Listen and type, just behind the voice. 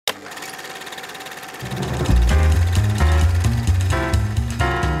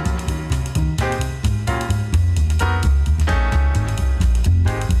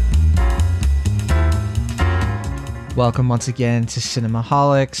Welcome once again to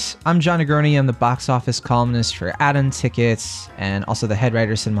Cinemaholics. I'm John Negroni. I'm the box office columnist for Atom Tickets and also the head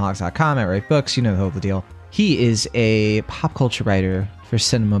writer of Cinemaholics.com. I write books, you know the whole deal. He is a pop culture writer for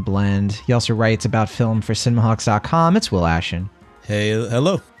Cinema Blend. He also writes about film for Cinemaholics.com. It's Will Ashen. Hey,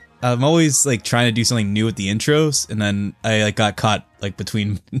 hello. I'm always trying to do something new with the intros, and then I got caught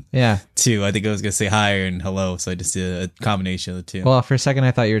between two. I think I was gonna say hi and hello, so I just did a combination of the two. Well, for a second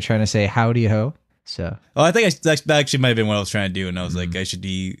I thought you were trying to say howdy ho. So, I think that actually might have been what I was trying to do, and I was like, I should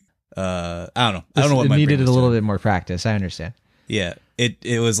be. I don't know. I don't know what it my needed brain was a little doing. bit more practice. I understand. Yeah,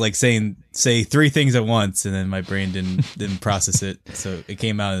 it was like say three things at once, and then my brain didn't process it, so it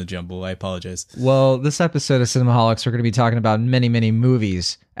came out in the jumble. I apologize. Well, this episode of Cinemaholics, we're going to be talking about many, many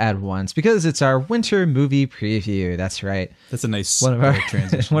movies at once because it's our winter movie preview. That's right. That's a nice one of our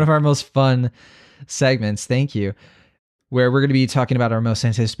transition. One of our most fun segments. Thank you. Where we're going to be talking about our most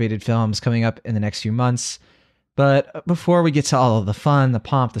anticipated films coming up in the next few months. But before we get to all of the fun, the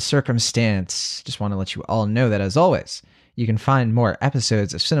pomp, the circumstance, just want to let you all know that, as always, you can find more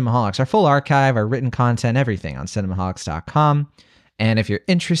episodes of Cinemaholics, our full archive, our written content, everything on cinemaholics.com. And if you're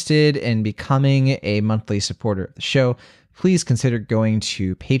interested in becoming a monthly supporter of the show, please consider going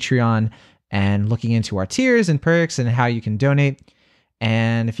to Patreon and looking into our tiers and perks and how you can donate.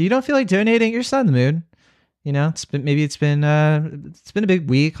 And if you don't feel like donating, you're just not in the mood. You know, it's been a big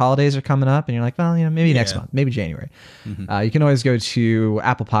week. Holidays are coming up, and you're like, well, maybe next month, maybe January. Mm-hmm. You can always go to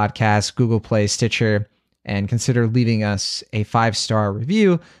Apple Podcasts, Google Play, Stitcher, and consider leaving us a 5-star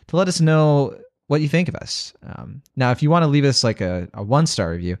review to let us know what you think of us. Now, if you want to leave us a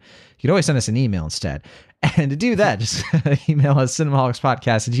 1-star review, you can always send us an email instead. And to do that, just email us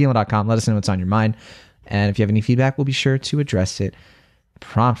cinemaholicspodcast@gmail.com. Let us know what's on your mind. And if you have any feedback, we'll be sure to address it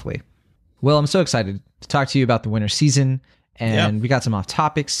promptly. Well, I'm so excited to talk to you about the winter season, and we got some off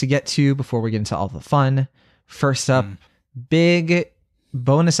topics to get to before we get into all the fun. First up, big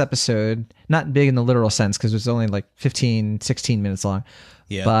bonus episode, not big in the literal sense because it was only 15, 16 minutes long.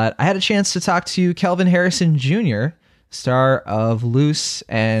 Yeah. But I had a chance to talk to Kelvin Harrison Jr., star of Loose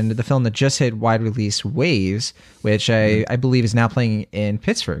and the film that just hit wide release, Waves, which I believe is now playing in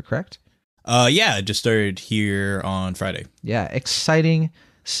Pittsburgh, correct? Yeah, it just started here on Friday. Yeah, exciting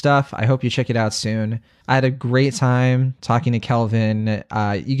stuff. I hope you check it out soon. I had a great time talking to Kelvin.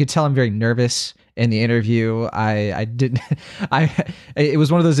 You could tell I'm very nervous in the interview. It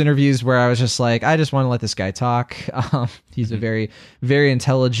was one of those interviews where I was just like, I just want to let this guy talk. He's a very, very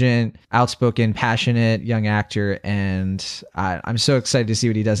intelligent, outspoken, passionate young actor, and I'm so excited to see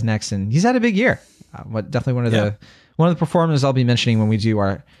what he does next. And he's had a big year. Definitely one of the performers I'll be mentioning when we do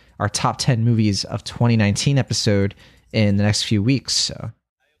our top 10 movies of 2019 episode in the next few weeks. So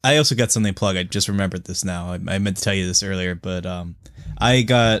I also got something to plug. I just remembered this now. I meant to tell you this earlier, but I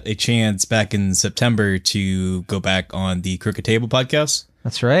got a chance back in September to go back on the Crooked Table podcast.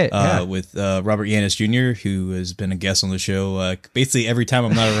 That's right. With Robert Yanis Jr., who has been a guest on the show basically every time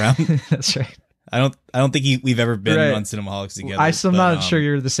I'm not around. That's right. I don't think we've ever been on Cinemaholics together. I'm still not sure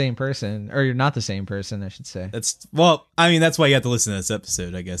you're the same person, or you're not the same person, I should say. That's why you have to listen to this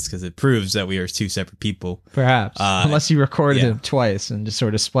episode, I guess, because it proves that we are two separate people. Perhaps, unless you recorded it twice and just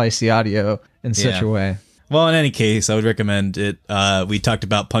sort of splice the audio in such a way. Well, in any case, I would recommend it. We talked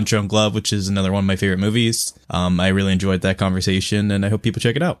about Punch Drunk Love, which is another one of my favorite movies. I really enjoyed that conversation, and I hope people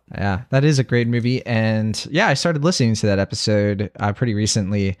check it out. Yeah, that is a great movie, and I started listening to that episode pretty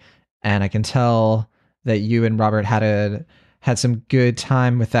recently. And I can tell that you and Robert had some good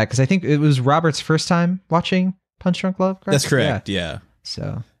time with that, because I think it was Robert's first time watching Punch Drunk Love, correct? That's correct, yeah.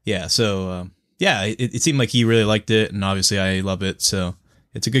 So it seemed like he really liked it, and obviously I love it, so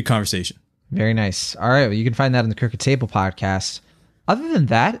it's a good conversation. Very nice. All right, well, you can find that on the Crooked Table podcast. Other than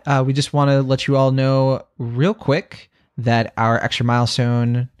that, we just want to let you all know real quick that our extra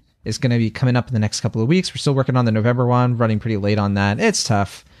milestone is going to be coming up in the next couple of weeks. We're still working on the November one, running pretty late on that. It's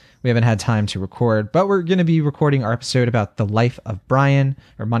tough. We haven't had time to record, but we're going to be recording our episode about the life of Brian,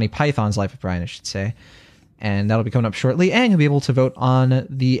 or Monty Python's Life of Brian, I should say. And that'll be coming up shortly. And you'll be able to vote on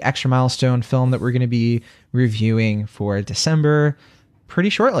the extra milestone film that we're going to be reviewing for December pretty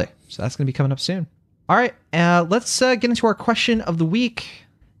shortly. So that's going to be coming up soon. All right, let's get into our question of the week.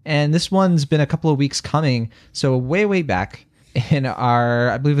 And this one's been a couple of weeks coming. So way back in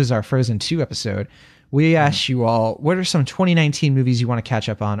I believe it was our Frozen 2 episode, we asked you all, what are some 2019 movies you want to catch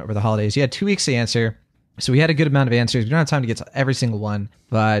up on over the holidays? You had 2 weeks to answer, so we had a good amount of answers. We don't have time to get to every single one,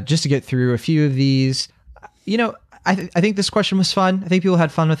 but just to get through a few of these, I think this question was fun. I think people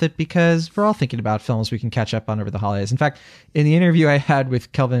had fun with it because we're all thinking about films we can catch up on over the holidays. In fact, in the interview I had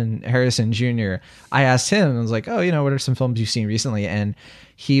with Kelvin Harrison Jr., I asked him, I was like, oh, what are some films you've seen recently? And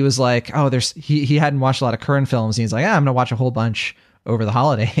he was like, oh, he hadn't watched a lot of current films. And he's like, I'm going to watch a whole bunch over the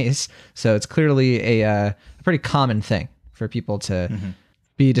holidays. So it's clearly a pretty common thing for people to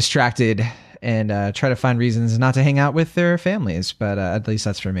be distracted and try to find reasons not to hang out with their families. But at least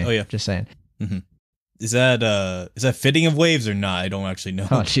that's for me. Oh, yeah. Just saying. Mm-hmm. Is that fitting of waves or not? I don't actually know.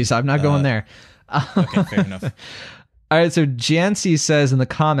 Oh, jeez, I'm not going there. Okay, fair enough. All right, so Jancy says in the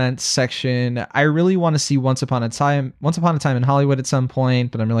comments section, I really want to see Once Upon a Time in Hollywood at some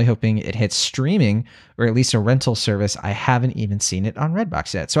point, but I'm really hoping it hits streaming or at least a rental service. I haven't even seen it on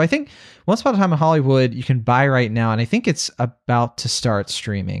Redbox yet. So I think Once Upon a Time in Hollywood you can buy right now, and I think it's about to start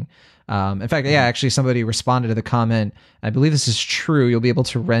streaming. In fact, actually somebody responded to the comment. I believe this is true. You'll be able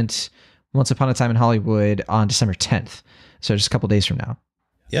to rent Once Upon a Time in Hollywood on December 10th. So just a couple days from now.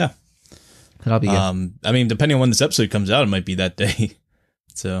 Yeah. That'll be good. I mean, depending on when this episode comes out, it might be that day.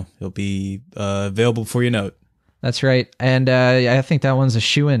 So it'll be available before you know it. That's right. And I think that one's a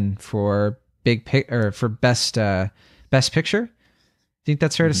shoo-in for for best picture. Think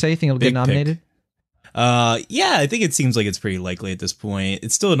that's fair to say? You think it'll get nominated? Yeah, I think it seems like it's pretty likely at this point.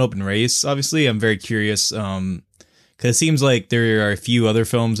 It's still an open race. Obviously, I'm very curious. Because it seems like there are a few other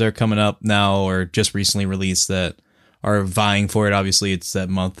films that are coming up now or just recently released that are vying for it. Obviously, it's that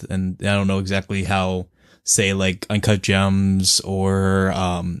month, and I don't know exactly how, say, like Uncut Gems or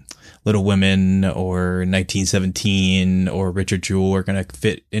Little Women or 1917 or Richard Jewell are going to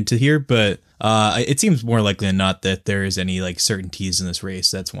fit into here, but it seems more likely than not that there is any like certainties in this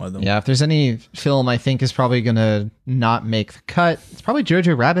race. That's one of them. Yeah, if there's any film I think is probably going to not make the cut, it's probably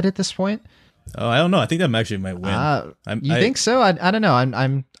Jojo Rabbit at this point. Oh, I don't know. I think that actually might win. You think so? I don't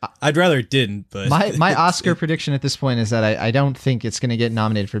know. I'd rather it didn't, but my Oscar prediction at this point is that I don't think it's going to get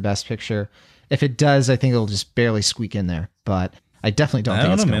nominated for Best Picture. If it does, I think it'll just barely squeak in there. But I definitely don't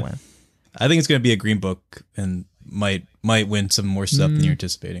think it's going to win. I think it's going to be a Green Book and might win some more stuff than you're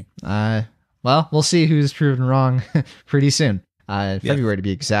anticipating. Well, we'll see who's proven wrong pretty soon. February to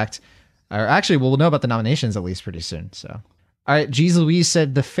be exact. Or actually, we'll know about the nominations at least pretty soon. So. All right, Jeez Louise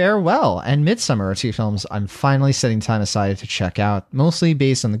said The Farewell and Midsummer are two films I'm finally setting time aside to check out, mostly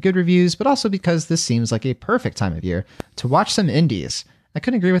based on the good reviews, but also because this seems like a perfect time of year to watch some indies. I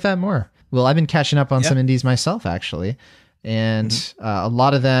couldn't agree with that more. Well, I've been catching up on some indies myself, actually, and a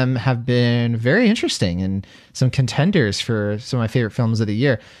lot of them have been very interesting and some contenders for some of my favorite films of the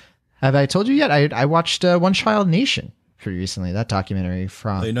year. Have I told you yet? I watched One Child Nation pretty recently, that documentary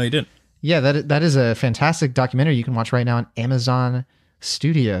from... Oh, no, you didn't. Yeah, that is a fantastic documentary you can watch right now on Amazon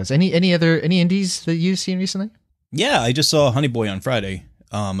Studios. Any indies that you've seen recently? Yeah, I just saw Honey Boy on Friday.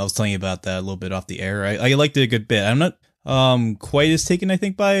 I was telling you about that a little bit off the air. I liked it a good bit. I'm not quite as taken, I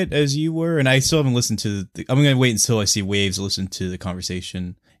think, by it as you were, and I still haven't listened to I'm going to wait until I see Waves to listen to the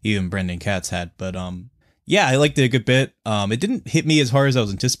conversation even Brendan Katz had. But yeah, I liked it a good bit. It didn't hit me as hard as I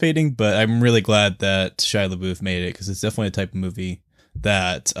was anticipating, but I'm really glad that Shia LaBeouf made it because it's definitely a type of movie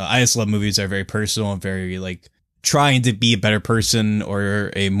that I just love movies that are very personal and very like trying to be a better person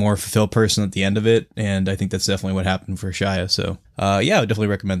or a more fulfilled person at the end of it. And I think that's definitely what happened for Shia. So yeah, I would definitely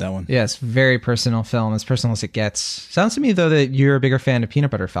recommend that one. Yeah, it's a very personal film, as personal as it gets. Sounds to me though that you're a bigger fan of Peanut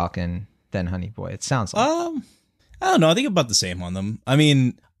Butter Falcon than Honey Boy. It sounds like. I don't know. I think about the same on them. I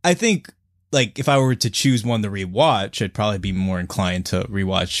mean, I think like if I were to choose one to rewatch, I'd probably be more inclined to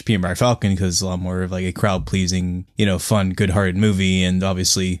rewatch Peanut Butter Falcon because it's a lot more of like a crowd pleasing, fun, good hearted movie. And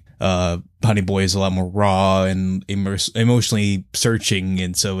obviously, Honey Boy is a lot more raw and emotionally searching.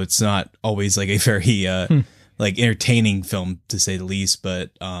 And so it's not always like a very, like entertaining film to say the least.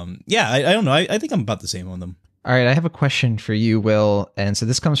 But, yeah, I don't know. I think I'm about the same on them. All right, I have a question for you, Will. And so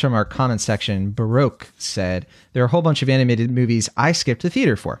this comes from our comment section. Baroque said, there are a whole bunch of animated movies I skipped the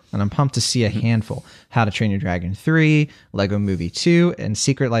theater for, and I'm pumped to see a handful. How to Train Your Dragon 3, Lego Movie 2, and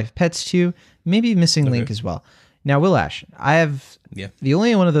Secret Life of Pets 2, maybe Missing Link as well. Now, Will Ash, I have the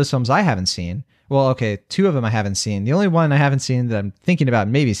only one of those films I haven't seen. Well, okay, two of them I haven't seen. The only one I haven't seen that I'm thinking about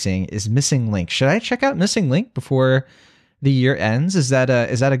maybe seeing is Missing Link. Should I check out Missing Link before the year ends? Is that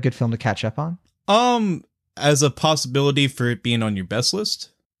a good film to catch up on? As a possibility for it being on your best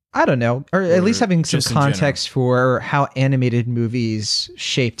list? I don't know. Or at least having some context for how animated movies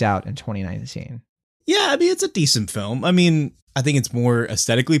shaped out in 2019. Yeah, I mean, it's a decent film. I mean, I think it's more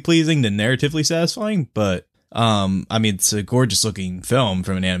aesthetically pleasing than narratively satisfying, but I mean, it's a gorgeous looking film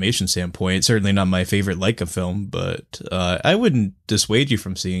from an animation standpoint. It's certainly not my favorite Leica film, but I wouldn't dissuade you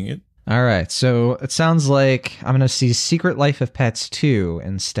from seeing it. All right. So it sounds like I'm going to see Secret Life of Pets 2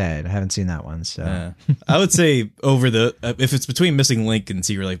 instead. I haven't seen that one. So I would say if it's between Missing Link and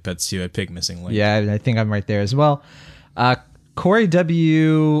Secret Life Pets 2, I'd pick Missing Link. yeah, I think I'm right there as well. Corey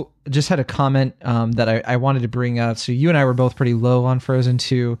W. just had a comment that I wanted to bring up. So you and I were both pretty low on Frozen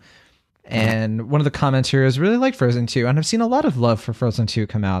 2. And one of the commenters really liked Frozen 2. And I've seen a lot of love for Frozen 2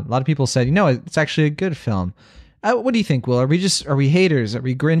 come out. A lot of people said, it's actually a good film. What do you think, Will? Are we haters? Are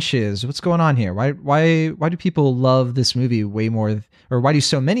we Grinches? What's going on here? Why do people love this movie way more, or why do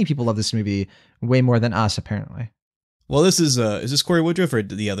so many people love this movie way more than us, apparently? Well, is this Corey Woodruff or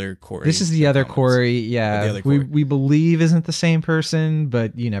the other Corey? This is the other Corey. Yeah. The other Corey. We believe isn't the same person,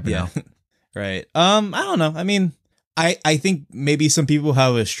 but you never know. Right. I don't know. I mean, I think maybe some people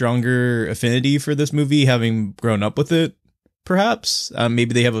have a stronger affinity for this movie, having grown up with it, perhaps.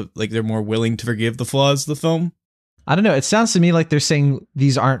 Maybe they have they're more willing to forgive the flaws of the film. I don't know. It sounds to me like they're saying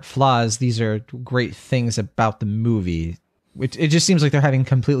these aren't flaws. These are great things about the movie. It just seems like they're having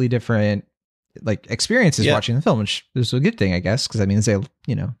completely different experiences watching the film, which is a good thing, I guess, because that means they,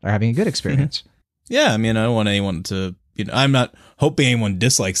 are having a good experience. Yeah. I mean, I don't want anyone to, I'm not hoping anyone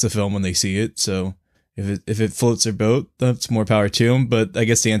dislikes the film when they see it. So if it floats their boat, that's more power to them. But I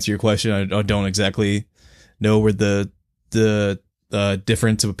guess to answer your question, I don't exactly know where the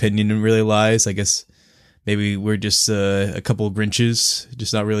difference of opinion really lies. I guess maybe we're just a couple of Grinches,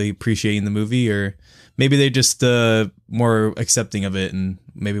 just not really appreciating the movie, or maybe they're just more accepting of it, and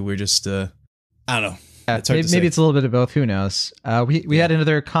maybe we're just I don't know. Yeah, maybe it's a little bit of both. Who knows? We had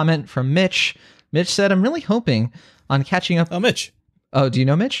another comment from Mitch. Mitch said, "I'm really hoping on catching up." Oh, Mitch. Oh, do you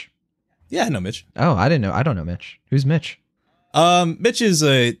know Mitch? Yeah, I know Mitch. Oh, I didn't know. I don't know Mitch. Who's Mitch? Mitch is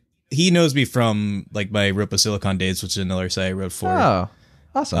he knows me from my Rope of Silicon days, which is another site I wrote for. Oh,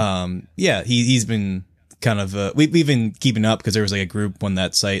 awesome. Yeah, he's been kind of we've been keeping up because there was a group when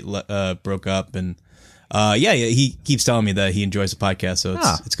that site broke up, and he keeps telling me that he enjoys the podcast, so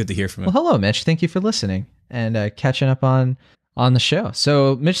it's good to hear from him. Well, hello, Mitch. Thank you for listening and catching up on the show.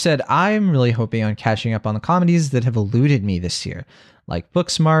 So Mitch said, I'm really hoping on catching up on the comedies that have eluded me this year, like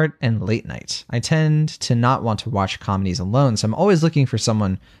Booksmart and Late Night. I tend to not want to watch comedies alone, so I'm always looking for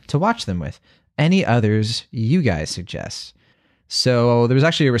someone to watch them with. Any others you guys suggest? So there was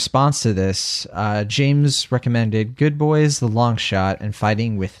actually a response to this. James recommended Good Boys, The Long Shot, and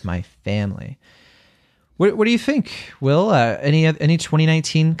Fighting with My Family. What do you think, Will? Any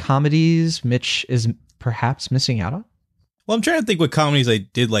 2019 comedies Mitch is perhaps missing out on? Well, I'm trying to think what comedies I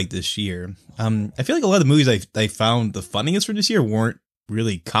did like this year. I feel like a lot of the movies I found the funniest for this year weren't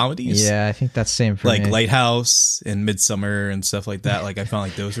really comedies. Yeah, I think that's same for me. Like Lighthouse and Midsummer and stuff like that. I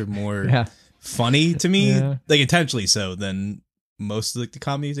found those were more funny to me, intentionally so, than most of the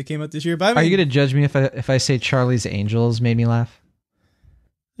comedies that came out this year. But are you going to judge me if I say Charlie's Angels made me laugh?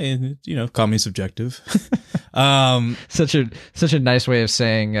 And comedy's subjective. Such a nice way of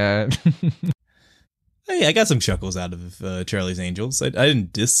saying. Hey, I got some chuckles out of Charlie's Angels. I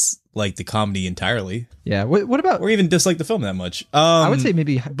didn't dislike the comedy entirely. Yeah. What about, or even dislike the film that much? I would say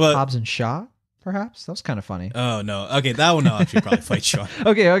maybe Hobbs and Shaw. Perhaps that was kind of funny. Oh no! Okay, that one I'll actually probably fight Shaw.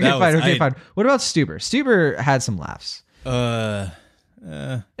 Okay, fine. What about Stuber? Stuber had some laughs. Fine.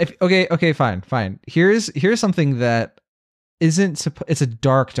 Here's something that isn't. It's a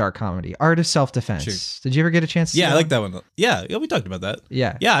dark comedy. Art of Self-Defense. Sure. Did you ever get a chance to see I like that one. Yeah, we talked about that.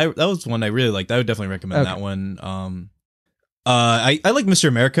 Yeah. That was one I really liked. I would definitely recommend that one. I like Mr.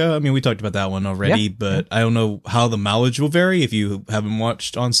 America. I mean, we talked about that one already, but I don't know how the mileage will vary if you haven't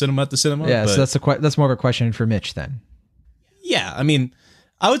watched On Cinema at the Cinema. Yeah, so that's more of a question for Mitch then. Yeah, I mean,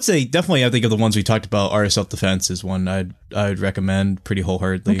 I would say definitely. I think of the ones we talked about. Art of Self-Defense is one I'd recommend pretty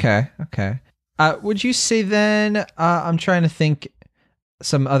wholeheartedly. Okay. Would you say then? I'm trying to think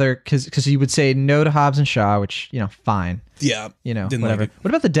some other because you would say no to Hobbs and Shaw, which fine. Yeah, whatever. Like what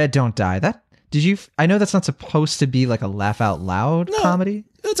about The Dead Don't Die? I know that's not supposed to be like a laugh out loud comedy.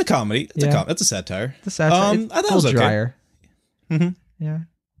 It's a comedy. It's a satire. It's a satire. I thought it was okay. Drier. Mm-hmm.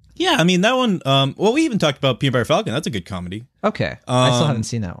 Yeah. I mean that one. Well, we even talked about Peanut Butter Falcon. That's a good comedy. Okay. I still haven't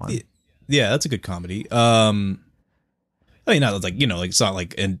seen that one. Yeah, that's a good comedy. I mean, not it's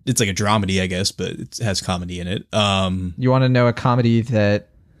not and it's like a dramedy, I guess, but it has comedy in it. You want to know a comedy that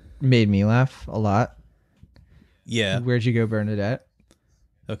made me laugh a lot? Yeah. Where'd You Go, Bernadette?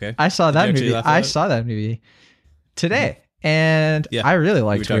 Okay. I saw that movie today, and I really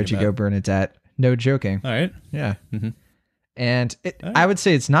liked Where'd You Go, Bernadette. No joking. All right. Yeah. Mm-hmm. And I would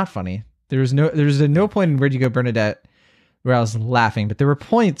say it's not funny. There was no point in Where'd You Go, Bernadette where I was laughing, but there were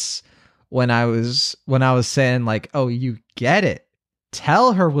points when I was saying oh, you get it.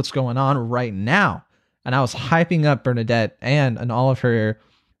 Tell her what's going on right now. And I was hyping up Bernadette and all of her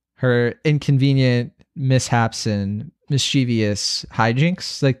her inconvenient mishaps and mischievous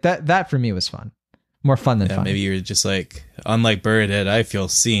hijinks. Like that for me was fun. More fun than fun. Maybe you're just like, unlike Bernadette, I feel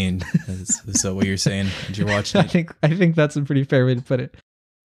seen. Is that what you're saying as you're watching it? I think that's a pretty fair way to put it.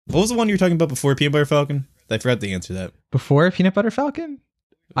 What was the one you were talking about before Peanut Butter Falcon? I forgot to answer that. Before Peanut Butter Falcon?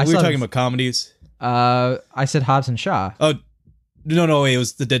 We were talking about comedies. I said Hobbs and Shaw. Oh, no, wait, it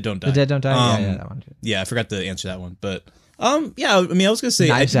was The Dead Don't Die. The Dead Don't Die? Yeah, that one too. Yeah, I forgot to answer that one. But, yeah, I mean, I was going to say,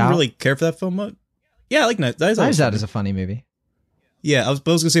 Knives I didn't Out? really care for that film much. Yeah, I like Knives Out. Knives Out is a funny movie. Yeah, I was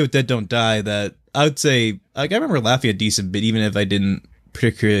going to say with Dead Don't Die that I would say, like, I remember laughing a decent bit, even if I didn't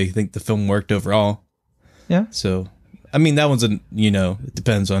particularly think the film worked overall. Yeah. So, I mean, that one's, it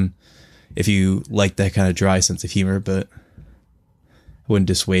depends on if you like that kind of dry sense of humor, but I wouldn't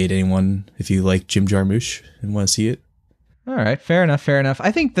dissuade anyone if you like Jim Jarmusch and want to see it. All right, fair enough.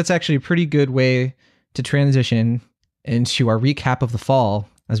 I think that's actually a pretty good way to transition into our recap of the fall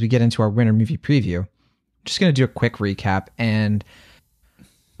as we get into our winter movie preview. Just going to do a quick recap, and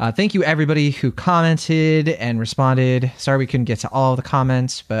thank you everybody who commented and responded. Sorry we couldn't get to all of the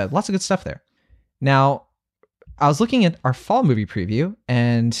comments, but lots of good stuff there. Now, I was looking at our fall movie preview,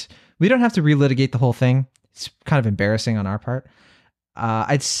 and we don't have to relitigate the whole thing. It's kind of embarrassing on our part.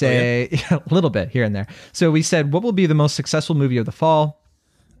 I'd say a little bit here and there. So we said, what will be the most successful movie of the fall?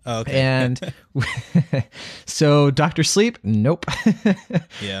 Okay. And so Dr. Sleep, nope.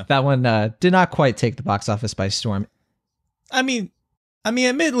 Yeah. That one did not quite take the box office by storm. I mean,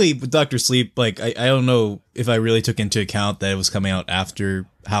 admittedly, with Dr. Sleep, like, I don't know if I really took into account that it was coming out after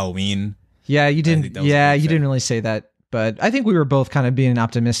Halloween. Yeah, you didn't. Yeah, you didn't really say that, but I think we were both kind of being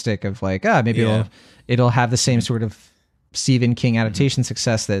optimistic of like, maybe it'll have the same sort of Stephen King adaptation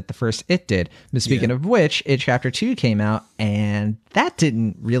success that the first It did. But speaking of which, It Chapter 2 came out, and that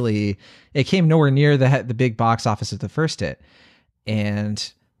didn't really. It came nowhere near the big box office of the first It.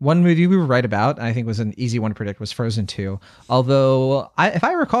 And one movie we were right about, and I think was an easy one to predict, was Frozen 2. Although, if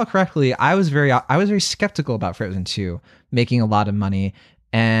I recall correctly, I was very skeptical about Frozen 2 making a lot of money.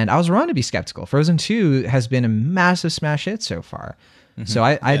 And I was wrong to be skeptical. Frozen 2 has been a massive smash hit so far. Mm-hmm. So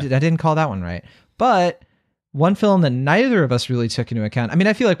I didn't call that one right. But one film that neither of us really took into account, I mean,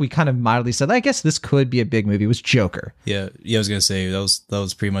 I feel like we kind of mildly said, I guess this could be a big movie, was Joker. Yeah, I was going to say, that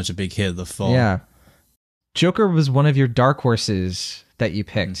was pretty much a big hit of the fall. Yeah. Joker was one of your dark horses that you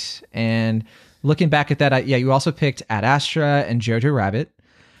picked. Mm-hmm. And looking back at that, you also picked Ad Astra and Jojo Rabbit.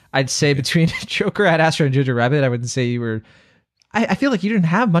 I'd say between Joker, Ad Astra, and Jojo Rabbit, I would say you were... I feel like you didn't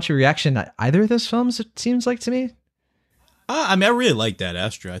have much of a reaction to either of those films, it seems like to me. I mean, I really liked that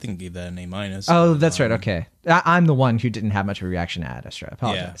Astra. I think I gave that an A-. Oh, that's right. Okay. I'm the one who didn't have much of a reaction to Ad Astra. I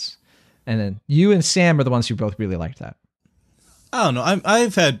apologize. Yeah. And then you and Sam are the ones who both really liked that. I don't know.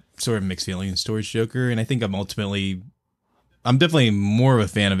 I've had sort of mixed feelings towards Joker, and I think I'm definitely more of a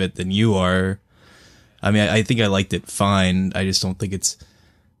fan of it than you are. I mean, I think I liked it fine. I just don't think it's...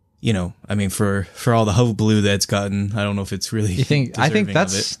 I mean, for all the hullabaloo that it's gotten, I don't know if it's really. You think? I think it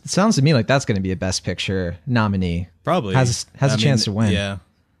sounds to me like that's going to be a Best Picture nominee. Probably has a chance to win. Yeah.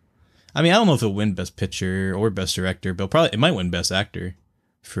 I mean, I don't know if it'll win Best Picture or Best Director, but it might win Best Actor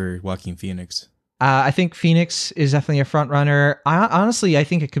for Joaquin Phoenix. I think Phoenix is definitely a front runner. Honestly, I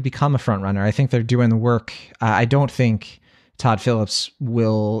think it could become a front runner. I think they're doing the work. I don't think Todd Phillips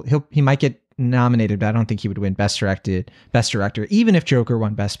will. He might get nominated, but I don't think he would win Best Director, even if Joker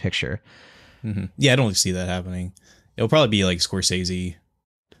won Best Picture. Mm-hmm. Yeah, I don't see that happening. It'll probably be like Scorsese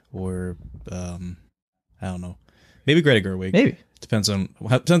or I don't know, maybe Greta Gerwig. Maybe depends on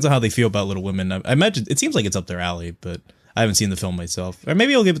how they feel about Little Women. I imagine it seems like it's up their alley, but I haven't seen the film myself. Or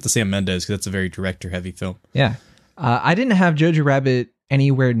maybe I'll give it to Sam Mendes because that's a very director-heavy film. Yeah, I didn't have Jojo Rabbit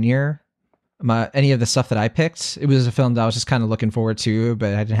anywhere near any of the stuff that I picked. It was a film that I was just kind of looking forward to,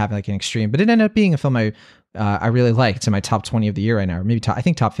 but I didn't have like an extreme. But it ended up being a film I really liked. It's in my top 20 of the year right now, or maybe I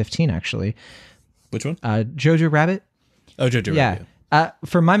think top 15 actually. Which one? Jojo Rabbit. Oh, Jojo Rabbit. Yeah.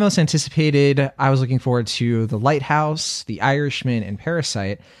 For my most anticipated, I was looking forward to The Lighthouse, The Irishman, and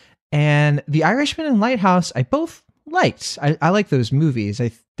Parasite. And The Irishman and Lighthouse, I both liked. I like those movies.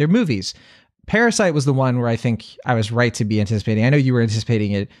 They're movies. Parasite was the one where I think I was right to be anticipating. I know you were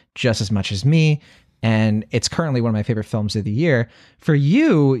anticipating it just as much as me, and it's currently one of my favorite films of the year. For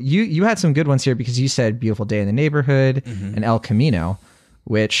you had some good ones here because you said Beautiful Day in the Neighborhood and El Camino,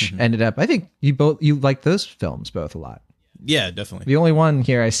 which ended up, I think you liked those films both a lot. Yeah, definitely. The only one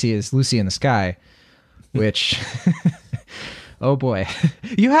here I see is Lucy in the Sky, which, oh boy,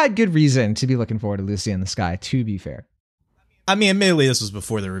 you had good reason to be looking forward to Lucy in the Sky, to be fair. I mean, admittedly, this was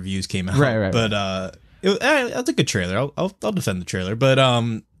before the reviews came out, right. But it was a good trailer. I'll defend the trailer, but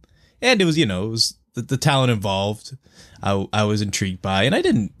and it was the talent involved, I was intrigued by, and I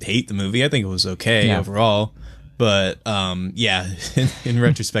didn't hate the movie. I think it was okay overall. But yeah, in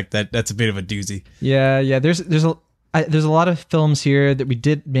retrospect, that's a bit of a doozy. Yeah. There's a lot of films here that we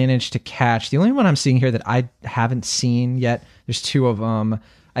did manage to catch. The only one I'm seeing here that I haven't seen yet, there's two of them.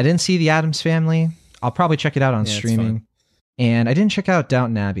 I didn't see The Addams Family. I'll probably check it out on streaming. And I didn't check out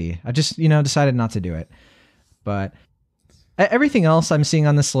Downton Abbey. I just, decided not to do it. But everything else I'm seeing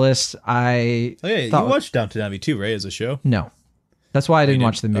on this list, you watched Downton Abbey too, right, as a show? No. That's why I didn't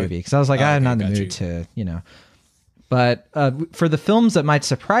watch the movie, because I was like, I'm not in the mood to, But for the films that might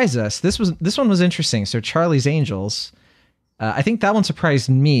surprise us, this one was interesting. So Charlie's Angels, I think that one surprised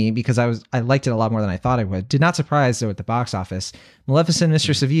me because I liked it a lot more than I thought I would. Did not surprise though at the box office. Maleficent,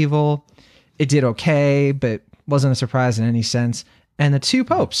 Mistress of Evil, it did okay, but wasn't a surprise in any sense. And The Two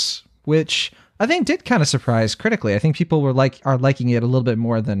Popes, which I think did kind of surprise critically. I think people are liking it a little bit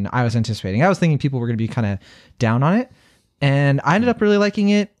more than I was anticipating. I was thinking people were going to be kind of down on it. And I ended up really liking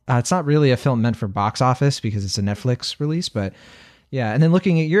it. It's not really a film meant for box office because it's a Netflix release, but yeah. And then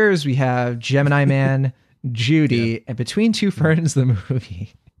looking at yours, we have Gemini Man, Judy, and Between Two Ferns, the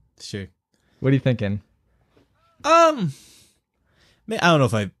movie. Sure. What are you thinking? Man, I don't know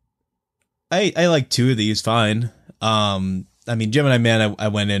if I like two of these fine. I mean, Gemini Man, I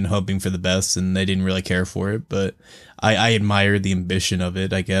went in hoping for the best, and I didn't really care for it, but I admired the ambition of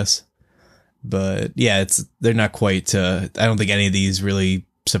it, I guess. But yeah, they're not quite. I don't think any of these really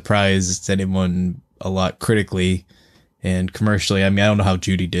surprised anyone a lot critically and commercially. I mean, I don't know how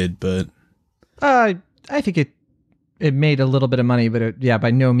Judy did, but I think it made a little bit of money, but by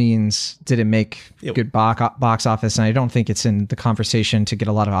no means did it make good box office. And I don't think it's in the conversation to get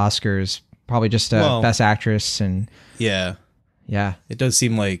a lot of Oscars. Probably just Best Actress and yeah. It does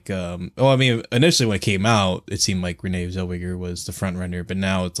seem like, I mean, initially when it came out, it seemed like Renee Zellweger was the front runner, but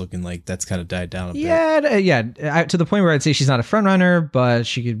now it's looking like that's kind of died down a bit. Yeah. To the point where I'd say she's not a front runner, but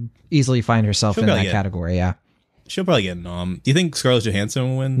she could easily find herself in that category. Yeah. She'll probably get a nom. Do you think Scarlett Johansson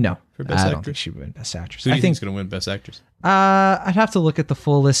will win? No, for Best Actress? I don't think she would win Best Actress. Who do you think is going to win Best Actress? I'd have to look at the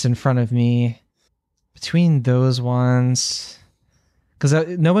full list in front of me. Between those ones, because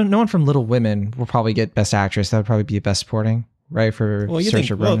no one from Little Women will probably get Best Actress. That would probably be Best Supporting. Right, for Saoirse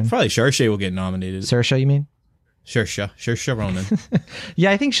Ronan. Well, probably Saoirse will get nominated. Saoirse, you mean? Saoirse Ronan.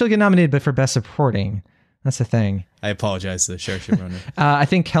 Yeah, I think she'll get nominated, but for Best Supporting. That's the thing. I apologize to Saoirse Ronan. I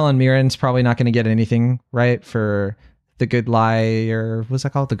think Helen Mirren's probably not going to get anything, right, for The Good Liar. What's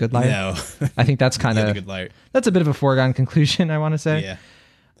that called? The Good Liar? No. I think that's kind of... The Good Liar. That's a bit of a foregone conclusion, I want to say.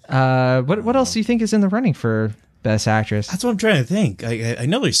 Yeah. What else do you think is in the running for Best Actress? That's what I'm trying to think. I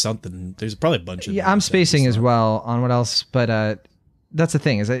know there's something. There's probably a bunch of. Yeah, I'm spacing as well on what else, but that's the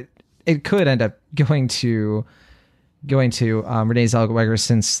thing is it could end up going to Renee Zellweger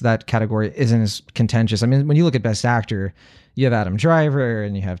since that category isn't as contentious. I mean, when you look at Best Actor, you have Adam Driver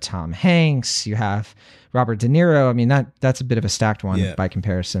and you have Tom Hanks, you have Robert De Niro. I mean, that's a bit of a stacked one by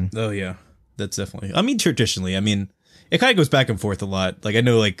comparison. Oh yeah, that's definitely. I mean, traditionally, I mean, it kind of goes back and forth a lot. Like I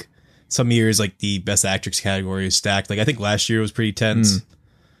know, like. Some years, like the Best Actress category is stacked. Like I think last year was pretty tense,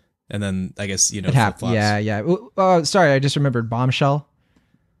 and then I guess it happened. Yeah. Sorry, I just remembered Bombshell.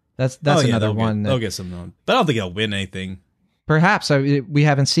 That's another one. They'll get some known, but I don't think it'll win anything. Perhaps we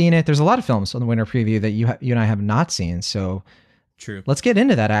haven't seen it. There's a lot of films on the winter preview that you and I have not seen. So true. Let's get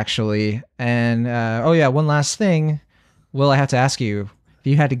into that actually. And one last thing. Will, I have to ask you if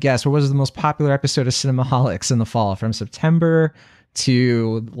you had to guess what was the most popular episode of Cinemaholics in the fall from September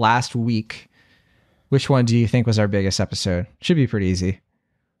to last week. Which one do you think was our biggest episode? Should be pretty easy.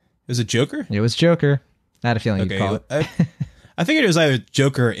 Was it Joker? It was Joker. I had a feeling you'd call it. I figured it was either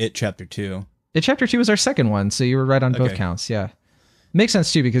Joker or It Chapter 2. It Chapter 2 was our second one, so you were right on both counts, yeah. Makes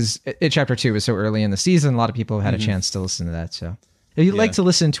sense too, because It Chapter 2 was so early in the season, a lot of people had a chance to listen to that. So if you'd like to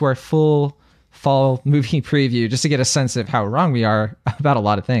listen to our full fall movie preview, just to get a sense of how wrong we are about a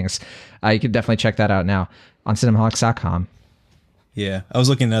lot of things, you can definitely check that out now on cinemaholics.com. Yeah, I was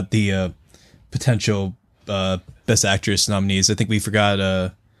looking at the potential Best Actress nominees. I think we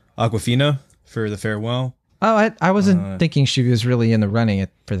forgot Awkwafina for The Farewell. Oh, I wasn't thinking she was really in the running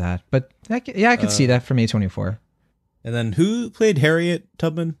for that, but I could see that from A24. And then who played Harriet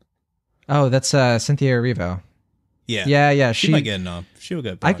Tubman? Oh, that's Cynthia Erivo. Yeah. She might get a nom. She will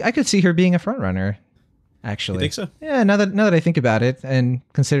get. I could see her being a front runner. Actually, you think so? Yeah. Now that I think about it, and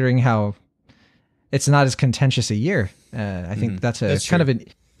considering how it's not as contentious a year, I think that's kind of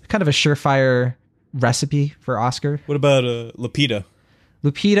a surefire recipe for Oscar. What about Lupita?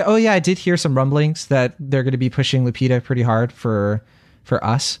 Lupita. Oh yeah, I did hear some rumblings that they're going to be pushing Lupita pretty hard for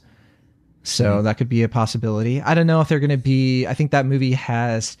Us. So that could be a possibility. I don't know if they're going to be. I think that movie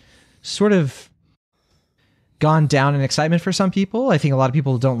has sort of gone down in excitement for some people. I think a lot of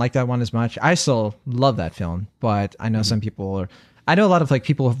people don't like that one as much. I still love that film, but I know some people are, I know a lot of like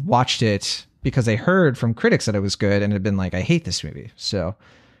people have watched it because they heard from critics that it was good and have been like, I hate this movie. So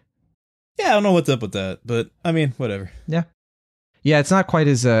yeah, I don't know what's up with that, but I mean, whatever. Yeah. Yeah, it's not quite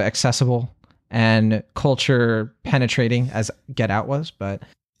as accessible and culture penetrating as Get Out was, but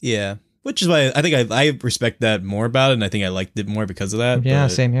yeah, which is why I think I respect that more about it, and I think I liked it more because of that. Yeah,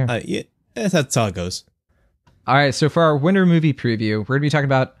 same here. Yeah, that's how it goes. All right, so for our winter movie preview, we're going to be talking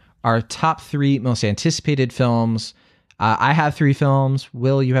about our top 3 most anticipated films. I have 3 films.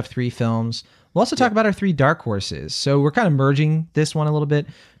 Will, you have 3 films. We'll also talk about our 3 dark horses. So we're kind of merging this one a little bit.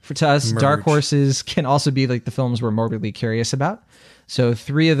 To us, dark horses can also be like the films we're morbidly curious about. So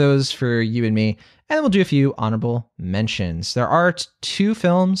 3 of those for you and me. And then we'll do a few honorable mentions. There are 2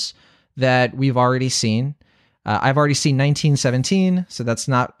 films that we've already seen. I've already seen 1917, so that's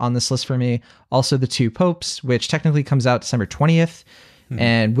not on this list for me. Also, The Two Popes, which technically comes out December 20th.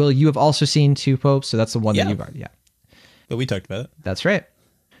 And Will, you have also seen Two Popes, so that's the one that you've already, But we talked about it. That's right.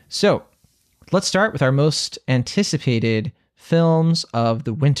 So let's start with our most anticipated films of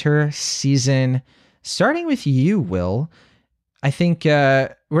the winter season. Starting with you, Will. I think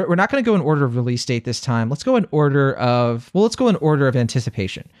we're not going to go in order of release date this time. Let's go in order of, let's go in order of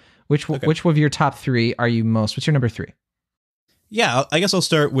anticipation. Which of your top 3 are you most? What's your number 3? Yeah, I guess I'll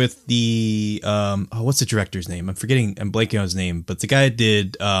start with the what's the director's name? I'm blanking on his name, but the guy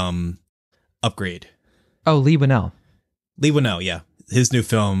did Upgrade. Oh, Leigh Whannell. Leigh Whannell, yeah. His new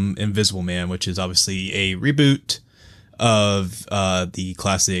film Invisible Man, which is obviously a reboot of the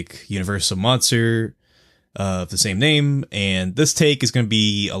classic Universal monster of the same name, and this take is going to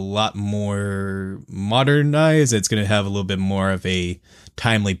be a lot more modernized. It's going to have a little bit more of a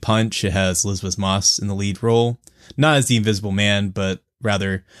timely punch. It has Elizabeth Moss in the lead role, not as the Invisible Man, but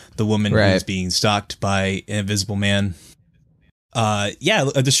rather the woman who's being stalked by an Invisible Man.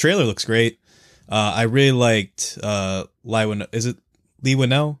 This trailer looks great. I really liked Leigh Whannell. Is it Leigh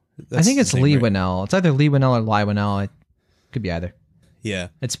Whannell? I think it's Leigh Whannell. It's either Leigh Whannell or Leigh Whannell. It could be either. Yeah,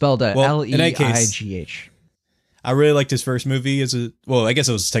 it's spelled Leigh. I really liked his first movie I guess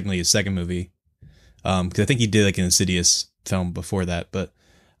it was technically his second movie. Because I think he did like an Insidious film before that, but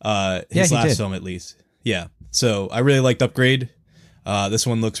his last film at least. Yeah. So I really liked Upgrade. This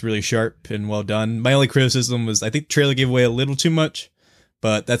one looks really sharp and well done. My only criticism was I think the trailer gave away a little too much,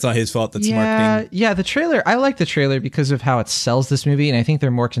 but that's not his fault. That's marketing. Yeah, the trailer, I like the trailer because of how it sells this movie, and I think they're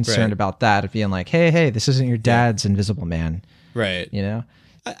more concerned about that, of being like, hey, this isn't your dad's Invisible Man. Right. You know?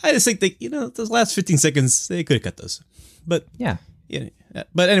 I just think that, those last 15 seconds, they could have cut those. But yeah.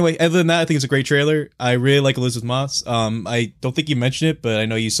 But anyway, other than that, I think it's a great trailer. I really like Elizabeth Moss. I don't think you mentioned it, but I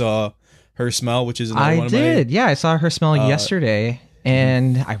know you saw Her Smell, which is another one of my... I did. Yeah, I saw Her Smell yesterday,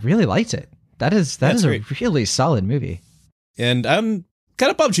 and I really liked it. That is a really solid movie. And I'm kind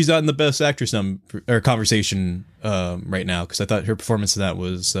of bummed she's not in the Best Actress conversation right now, because I thought her performance in that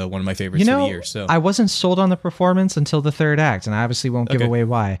was one of my favorites of the year. So I wasn't sold on the performance until the third act, and I obviously won't give away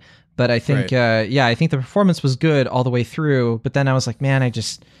why. But I think, I think the performance was good all the way through. But then I was like, man, I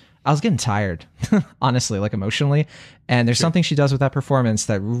was getting tired, honestly, like emotionally. And there's something she does with that performance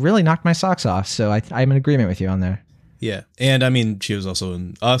that really knocked my socks off. So I'm in agreement with you on there. Yeah. And I mean, she was also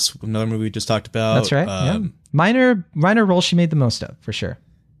in Us, another movie we just talked about. That's right. Minor role she made the most of, for sure.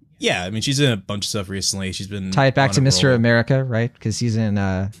 Yeah. I mean, she's in a bunch of stuff recently. She's been... Tie it back to Mr. America, right? Because he's in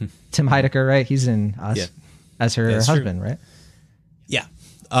Tim Heidecker, right? He's in Us as her husband, right? Yeah.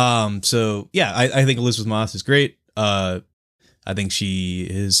 So yeah, I think Elizabeth Moss is great. I think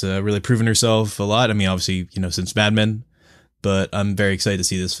she has really proven herself a lot. I mean, obviously, since Mad Men, but I'm very excited to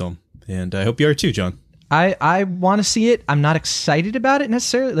see this film, and I hope you are too, John. I want to see it. I'm not excited about it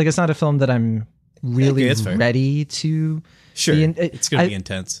necessarily. Like, it's not a film that I'm really ready to. Sure, it's going to be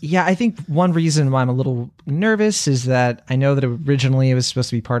intense. Yeah, I think one reason why I'm a little nervous is that I know that originally it was supposed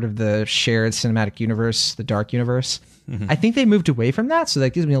to be part of the shared cinematic universe, the Dark Universe. Mm-hmm. I think they moved away from that, so that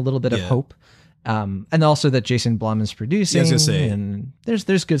gives me a little bit of hope. And also that Jason Blum is producing, I was gonna say, and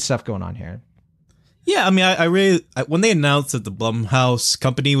there's good stuff going on here. Yeah, I mean, I really when they announced that the Blumhouse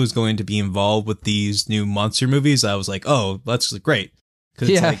company was going to be involved with these new monster movies, I was like, oh, that's great, because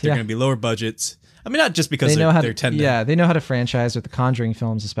they're going to be lower budgets. I mean, not just because they know how to franchise with the Conjuring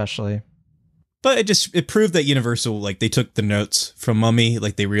films, especially. But it proved that Universal, like, they took the notes from Mummy.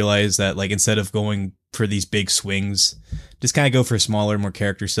 Like, they realized that, like, instead of going for these big swings, just kind of go for smaller, more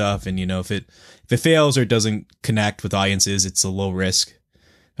character stuff. And, if it fails or it doesn't connect with audiences, it's a low risk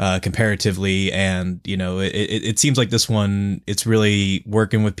comparatively. And, it seems like this one, it's really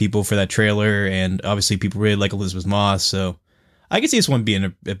working with people for that trailer. And obviously people really like Elizabeth Moss. So I can see this one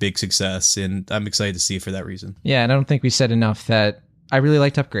being a big success, and I'm excited to see it for that reason. Yeah, and I don't think we said enough that I really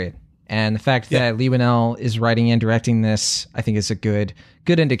liked Upgrade. And the fact that Leigh Whannell is writing and directing this, I think is a good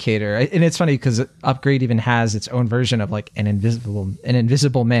indicator. And it's funny because Upgrade even has its own version of like an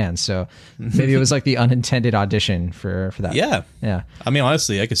invisible man. So maybe it was like the unintended audition for that. Yeah. Yeah. I mean,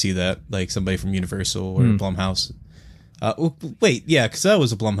 honestly, I could see that, like somebody from Universal or Blumhouse. Wait, yeah, because that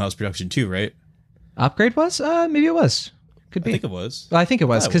was a Blumhouse production too, right? Upgrade was? Maybe it was. Could be. I think it was. Well, I think it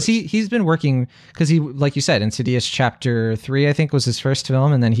was because he's been working because he, like you said, Insidious Chapter 3, I think was his first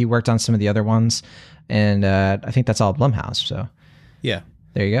film, and then he worked on some of the other ones, and I think that's all Blumhouse. So yeah,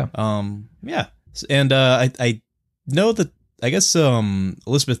 there you go. Yeah, and I know that I guess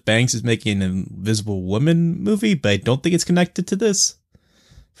Elizabeth Banks is making an Invisible Woman movie, but I don't think it's connected to this,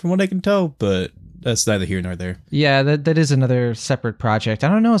 from what I can tell. But that's neither here nor there. Yeah, that is another separate project. I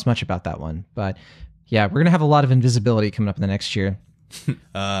don't know as much about that one, but. Yeah, we're going to have a lot of invisibility coming up in the next year.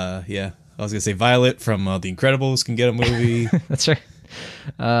 Yeah. I was going to say Violet from The Incredibles can get a movie. That's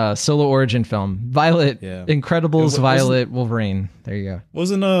right. Solo origin film. Violet, yeah. Incredibles, Violet, Wolverine. There you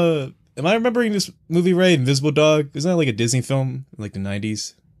go. Am I remembering this movie right? Invisible Dog? Isn't that like a Disney film in like the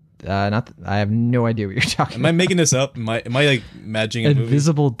 90s? I have no idea what you're talking about. Am I making this up? Am I like imagining a movie?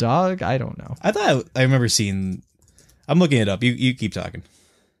 Invisible Dog? I don't know. I thought I remember seeing... I'm looking it up. You keep talking.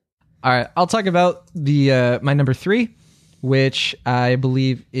 All right, I'll talk about the my number 3, which I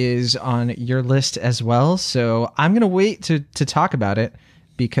believe is on your list as well. So I'm gonna wait to talk about it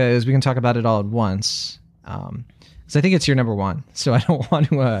because we can talk about it all at once. Because I think it's your number 1, so I don't want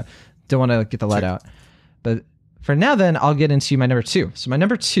to get the let out. But for now, then I'll get into my number 2. So my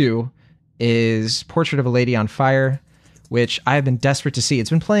number 2 is Portrait of a Lady on Fire, which I've been desperate to see.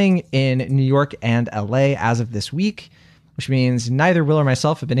 It's been playing in New York and LA as of this week, which means neither Will or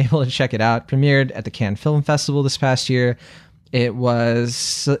myself have been able to check it out. Premiered at the Cannes Film Festival this past year. It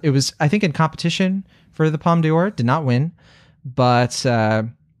was I think in competition for the Palme d'Or, did not win, but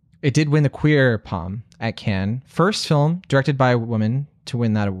it did win the Queer Palme at Cannes. First film directed by a woman to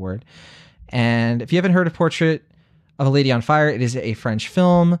win that award. And if you haven't heard of Portrait of a Lady on Fire, it is a French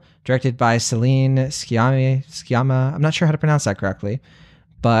film directed by Céline Sciamma. I'm not sure how to pronounce that correctly.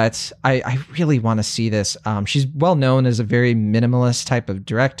 But I really want to see this. She's well known as a very minimalist type of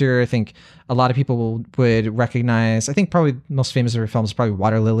director. I think a lot of people would recognize, I think probably most famous of her films is probably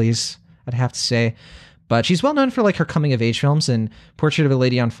Water Lilies, I'd have to say. But she's well known for like her coming of age films, and Portrait of a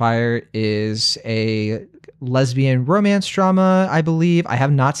Lady on Fire is a lesbian romance drama, I believe. I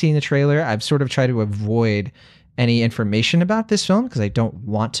have not seen the trailer. I've sort of tried to avoid any information about this film because I don't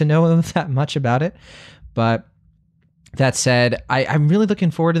want to know that much about it. But that said, I'm really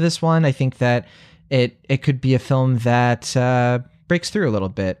looking forward to this one. I think that it could be a film that breaks through a little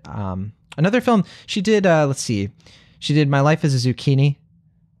bit. Another film she did, let's see, she did My Life as a Zucchini.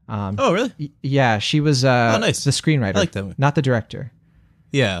 Oh, really? Yeah, she was nice. The screenwriter. I like that movie. Not the director.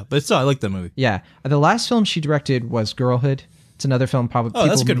 Yeah, but still, I like that movie. Yeah. The last film she directed was Girlhood. It's another film probably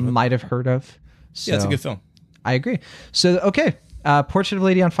people might have heard of. So, yeah, it's a good film. I agree. So, okay. Portrait of a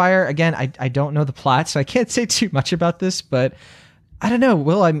Lady on Fire. Again, I don't know the plot, so I can't say too much about this, but I don't know.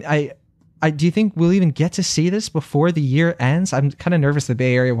 Will, I do you think we'll even get to see this before the year ends? I'm kind of nervous the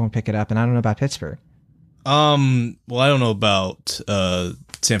Bay Area won't pick it up, and I don't know about Pittsburgh. Well, I don't know about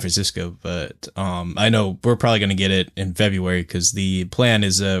San Francisco, but I know we're probably going to get it in February because the plan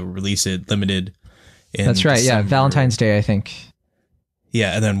is release it limited in That's right, December. Yeah, Valentine's Day, I think.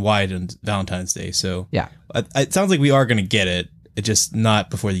 Yeah, and then wide on Valentine's Day. So yeah, it sounds like we are going to get it. It's just not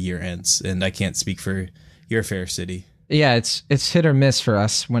before the year ends, and I can't speak for your fair city. Yeah, it's hit or miss for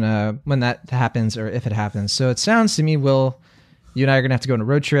us when that happens or if it happens. So it sounds to me, Will, you and I are gonna have to go on a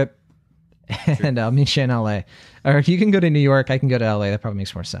road trip, and I'll meet you in LA. Or if you can go to New York, I can go to LA. That probably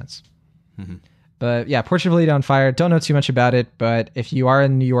makes more sense. Mm-hmm. But yeah, Portrait of a Lady on Fire. Don't know too much about it, but if you are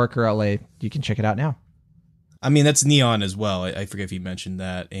in New York or LA, you can check it out now. I mean, that's Neon as well. I forget if you mentioned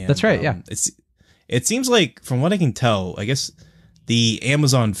that. And, that's right. Yeah, it seems like, from what I can tell, I guess the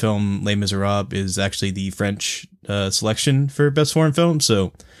Amazon film Les Miserables is actually the French selection for Best Foreign Film,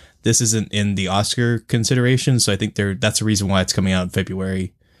 so this isn't in the Oscar consideration. So I think that's the reason why it's coming out in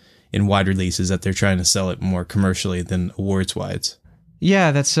February in wide release, is that they're trying to sell it more commercially than awards-wise.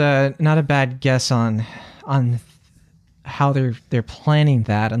 Yeah, that's not a bad guess on how they're planning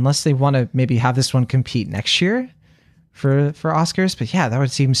that, unless they want to maybe have this one compete next year for Oscars. But yeah, that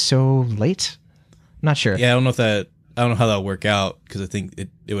would seem so late. I'm not sure. Yeah, I don't know how that'll work out, because I think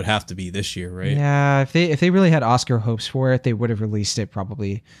it would have to be this year, right? Yeah, if they really had Oscar hopes for it, they would have released it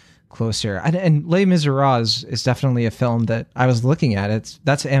probably closer. And Les Miserables is definitely a film that I was looking at.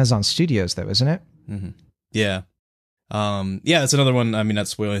 That's Amazon Studios, though, isn't it? Mm-hmm. Yeah. Yeah, it's another one. I mean, not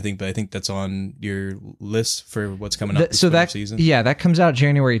spoil anything, but I think that's on your list for what's coming up this season. Yeah, that comes out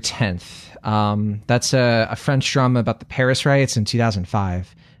January 10th. That's a French drama about the Paris riots in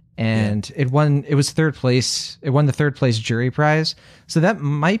 2005. And it was third place. It won the third place jury prize. So that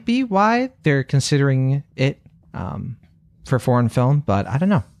might be why they're considering it for foreign film, but I don't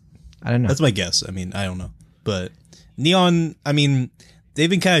know. That's my guess. I mean, I don't know. But Neon, I mean, they've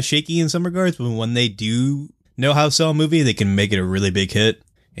been kind of shaky in some regards, but when they do know how to sell a movie, they can make it a really big hit.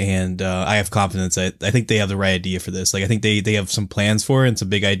 And I have confidence that I think they have the right idea for this. Like, I think they have some plans for it and some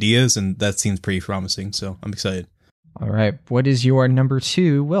big ideas, and that seems pretty promising. So I'm excited. All right. What is your number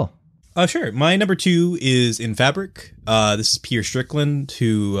 2, Will? Sure. My number 2 is In Fabric. This is Peter Strickland,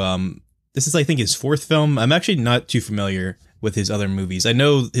 who this is, I think, his 4th film. I'm actually not too familiar with his other movies. I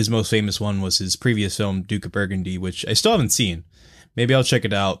know his most famous one was his previous film, Duke of Burgundy, which I still haven't seen. Maybe I'll check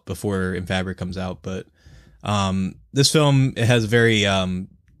it out before In Fabric comes out. But this film, it has very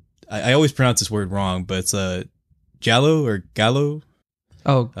I always pronounce this word wrong, but it's giallo or gallo.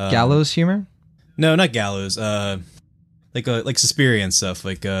 Oh, gallows humor? No, not gallows. Like Suspiria and stuff,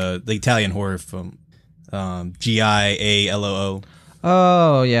 like the Italian horror film, Giallo.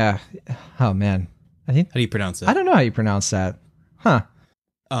 Oh yeah. Oh man. How do you pronounce that? I don't know how you pronounce that. Huh.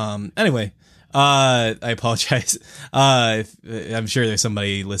 Anyway, I apologize. I'm sure there's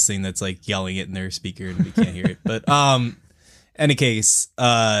somebody listening that's like yelling it in their speaker and we can't hear it. But any case,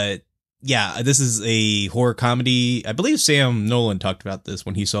 yeah, this is a horror comedy. I believe Sam Nolan talked about this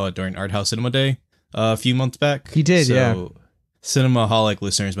when he saw it during Art House Cinema Day a few months back. He did, so yeah. Cinemaholic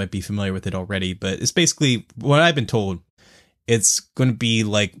listeners might be familiar with it already, but it's basically what I've been told. It's going to be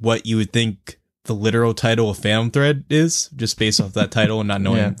like what you would think the literal title of Phantom Thread is, just based off that title and not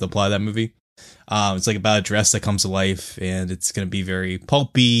knowing the plot of that movie. It's like about a dress that comes to life, and it's going to be very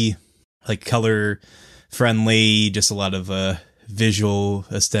pulpy, like color friendly, just a lot of visual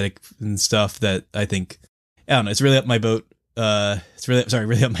aesthetic and stuff that I think, I don't know, it's really up my boat. It's really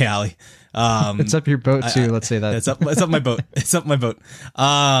up my alley. It's up your boat too. Let's say that. It's up my boat. It's up my boat.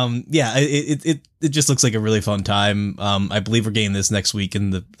 Yeah, it just looks like a really fun time. I believe we're getting this next week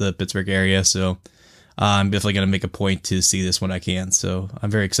in the Pittsburgh area, so I'm definitely going to make a point to see this when I can. So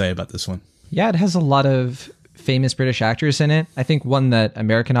I'm very excited about this one. Yeah, it has a lot of famous British actors in it. I think one that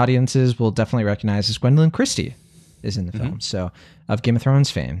American audiences will definitely recognize is Gwendolyn Christie is in the film. So of Game of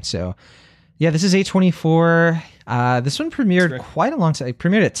Thrones fame. So yeah, this is A24. This one premiered quite a long time. It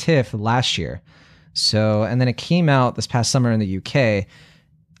premiered at TIFF last year. So, and then it came out this past summer in the UK.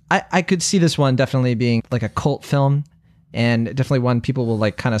 I could see this one definitely being like a cult film, and definitely one people will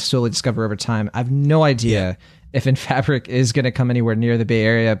like kind of slowly discover over time. I have no idea if In Fabric is going to come anywhere near the Bay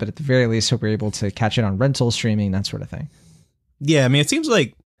Area, but at the very least, hope we're able to catch it on rental, streaming, that sort of thing. Yeah, I mean, it seems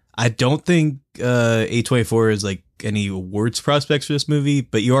like I don't think A24 is like any awards prospects for this movie,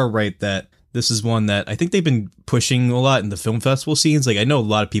 but you are right that this is one that I think they've been pushing a lot in the film festival scenes. Like, I know a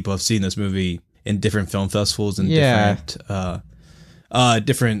lot of people have seen this movie in different film festivals and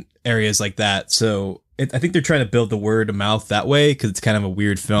different areas like that. So I think they're trying to build the word of mouth that way, because it's kind of a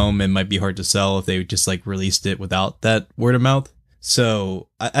weird film and might be hard to sell if they just like released it without that word of mouth. So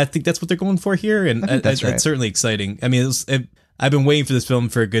I think that's what they're going for here, and that's right. It's certainly exciting. I mean, I've been waiting for this film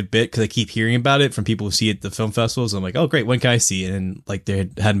for a good bit because I keep hearing about it from people who see it at the film festivals. I'm like, oh great, when can I see it? And like there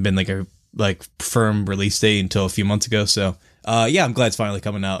hadn't been like a firm release date until a few months ago. So yeah, I'm glad it's finally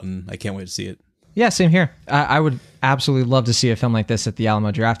coming out, and I can't wait to see it. Yeah, same here. I would absolutely love to see a film like this at the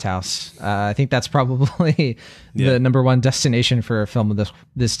Alamo Drafthouse. I think that's probably the number one destination for a film of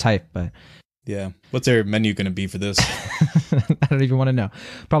this type. But yeah, what's their menu going to be for this? I don't even want to know.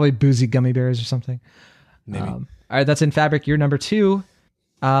 Probably boozy gummy bears or something. Maybe. All right, that's In Fabric. Your number 2.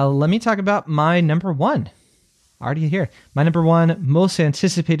 Let me talk about my number 1. Already here. My number 1 most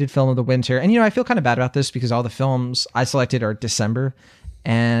anticipated film of the winter. And, I feel kind of bad about this because all the films I selected are December.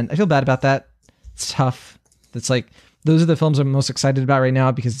 And I feel bad about that. It's tough. It's like, those are the films I'm most excited about right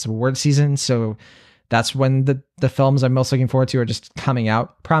now because it's award season. So that's when the films I'm most looking forward to are just coming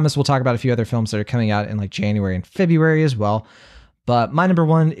out. Promise we'll talk about a few other films that are coming out in like January and February as well. But my number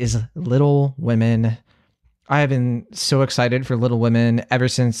 1 is Little Women. I have been so excited for Little Women ever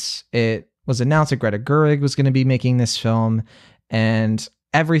since it was announced that Greta Gerwig was going to be making this film, and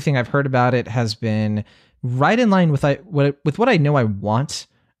everything I've heard about it has been right in line with what I know I want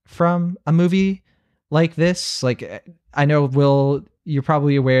from a movie like this. Like, I know, Will, you're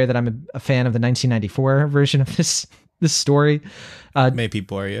probably aware that I'm a fan of the 1994 version of this story. Many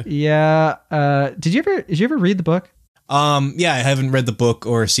people are, yeah. Yeah. Did you ever read the book? Yeah, I haven't read the book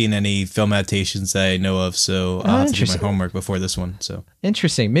or seen any film adaptations that I know of, so I'll have to do my homework before this one. So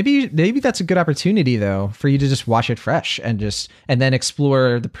interesting. Maybe that's a good opportunity though for you to just watch it fresh and then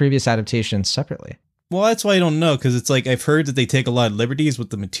explore the previous adaptations separately. Well, that's why I don't know, because it's like I've heard that they take a lot of liberties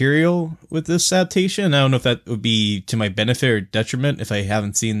with the material with this adaptation. I don't know if that would be to my benefit or detriment if I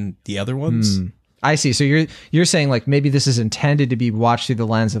haven't seen the other ones. I see. So you're saying like maybe this is intended to be watched through the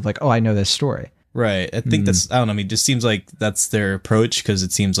lens of like, oh, I know this story. Right. I think that's, I don't know. I mean, it just seems like that's their approach, because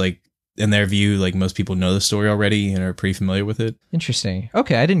it seems like in their view, like most people know the story already and are pretty familiar with it. Interesting.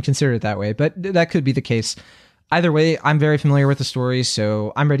 Okay. I didn't consider it that way, but that could be the case. Either way, I'm very familiar with the story,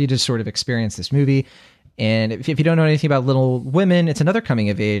 so I'm ready to sort of experience this movie. And if you don't know anything about Little Women, it's another coming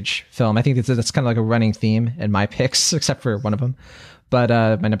of age film. I think that's kind of like a running theme in my picks, except for one of them. But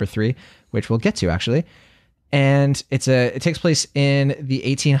my number 3, which we'll get to actually. And it takes place in the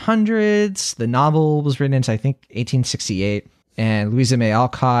 1800s. The novel was written into, I think, 1868. And Louisa May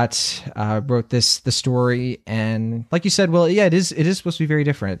Alcott wrote the story. And like you said, well, yeah, it is supposed to be very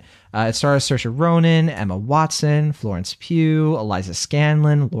different. It stars Saoirse Ronan, Emma Watson, Florence Pugh, Eliza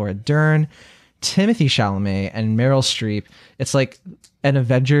Scanlon, Laura Dern, Timothy Chalamet, and Meryl Streep. It's like an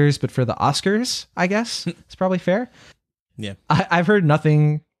Avengers, but for the Oscars, I guess. It's probably fair. Yeah. I've heard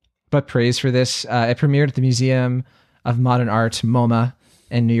nothing but praise for this. It premiered at the Museum of Modern Art, MoMA,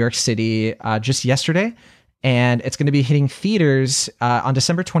 in New York City just yesterday. And it's going to be hitting theaters on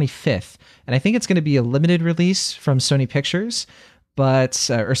December 25th. And I think it's going to be a limited release from Sony Pictures, or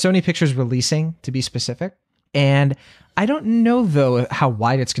Sony Pictures Releasing, to be specific. And I don't know, though, how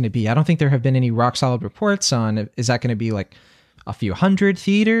wide it's going to be. I don't think there have been any rock solid reports on, is that going to be like a few hundred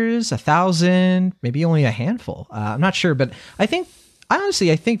theaters, 1,000, maybe only a handful. I'm not sure, but I think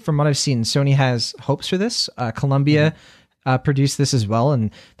from what I've seen, Sony has hopes for this. Columbia produced this as well,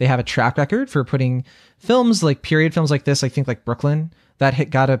 and they have a track record for putting films like period films like this. I think like Brooklyn, that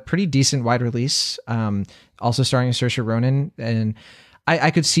got a pretty decent wide release, also starring Saoirse Ronan. And I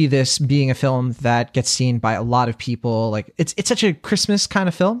could see this being a film that gets seen by a lot of people. Like it's such a Christmas kind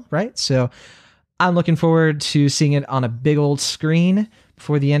of film, right? So I'm looking forward to seeing it on a big old screen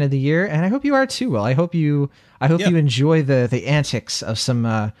before the end of the year, and I hope you are too, Will. I hope you enjoy the antics of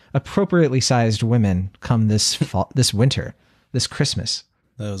some appropriately sized women come this fall, this winter, this Christmas.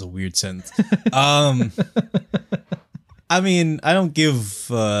 That was a weird sentence. I mean, I don't give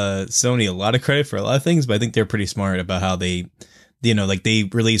Sony a lot of credit for a lot of things, but I think they're pretty smart about how they, like they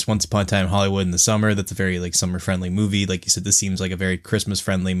released Once Upon a Time in Hollywood in the summer. That's a very like summer friendly movie. Like you said, this seems like a very Christmas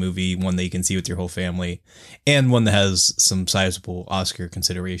friendly movie, one that you can see with your whole family, and one that has some sizable Oscar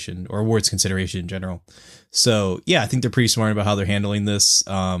consideration or awards consideration in general. So yeah, I think they're pretty smart about how they're handling this.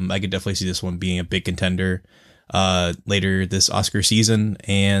 I could definitely see this one being a big contender later this Oscar season,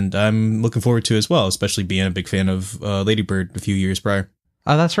 and I'm looking forward to it as well, especially being a big fan of Lady Bird a few years prior.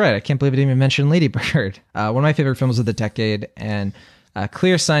 Oh, that's right. I can't believe I didn't even mention Lady Bird. One of my favorite films of the decade, and a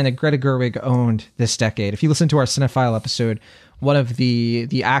clear sign that Greta Gerwig owned this decade. If you listen to our Cinephile episode, one of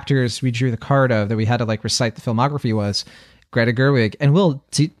the actors we drew the card of that we had to like recite the filmography was Greta Gerwig. And Will,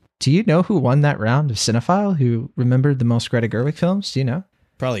 do you know who won that round of Cinephile? Who remembered the most Greta Gerwig films? Do you know?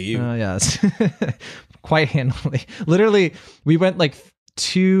 Probably you. Oh, yes. Quite handily. Literally, we went like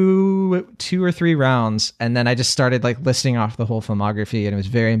two or three rounds, and then I just started like listing off the whole filmography, and it was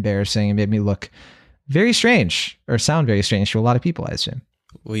very embarrassing and made me look very strange, or sound very strange to a lot of people, I assume.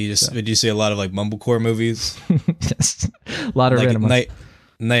 Well, did you see a lot of like mumblecore movies? Yes, a lot of like random Night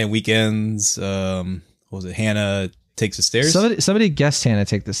and Weekends. What was it? Hannah Takes the Stairs. Somebody guessed Hannah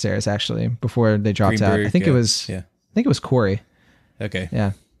Take the Stairs actually before they dropped Greenberg, out. I think it was Corey. Okay.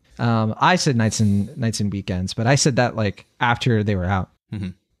 Yeah. I said Nights and Weekends, but I said that like after they were out.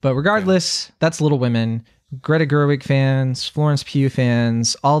 Mm-hmm. But regardless, that's Little Women. Greta Gerwig fans, Florence Pugh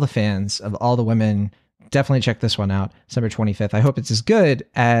fans, all the fans of all the women, definitely check this one out. December 25th. I hope it's as good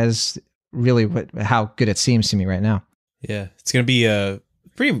as really how good it seems to me right now. Yeah, it's going to be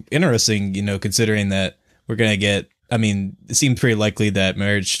pretty interesting, considering that we're going to get, I mean, it seems pretty likely that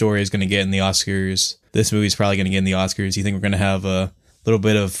Marriage Story is going to get in the Oscars. This movie's probably going to get in the Oscars. You think we're going to have a little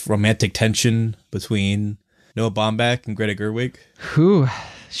bit of romantic tension between Noah Baumbach and Greta Gerwig?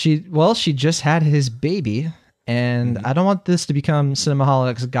 She just had his baby, and I don't want this to become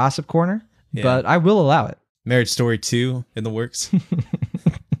Cinemaholic's gossip corner, but I will allow it. Marriage Story 2 in the works.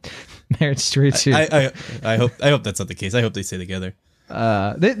 Marriage Story 2. I hope that's not the case. I hope they stay together.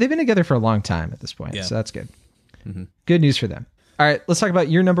 They've been together for a long time at this point, so that's good. Mm-hmm. Good news for them. All right, let's talk about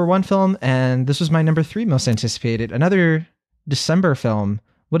your number 1 film, and this was my number 3 most anticipated. Another December film.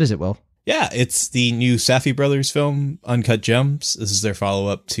 What is it, Will? Yeah, it's the new Safdie Brothers film, Uncut Gems. This is their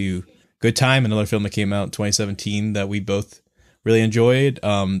follow-up to Good Time, another film that came out in 2017 that we both really enjoyed.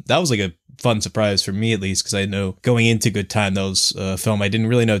 That was like a fun surprise for me, at least, because I know going into Good Time, that was a film I didn't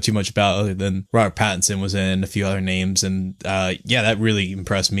really know too much about other than Robert Pattinson was in, a few other names. And yeah, that really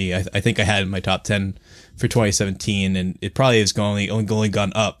impressed me. I think I had it in my top 10 for 2017, and it probably has only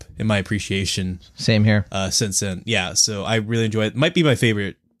gone up in my appreciation. Same here. Since then. Yeah, so I really enjoy it. Might be my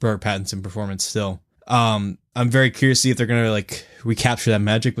favorite Robert Pattinson performance still. I'm very curious to see if they're gonna like recapture that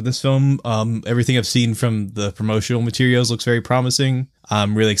magic with this film. Everything I've seen from the promotional materials looks very promising.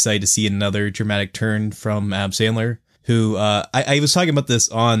 I'm really excited to see another dramatic turn from Adam Sandler, who I was talking about this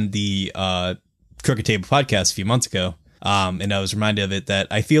on the Crooked Table podcast a few months ago. And I was reminded of it that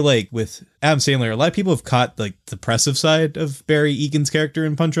I feel like with Adam Sandler, a lot of people have caught like the depressive side of Barry Egan's character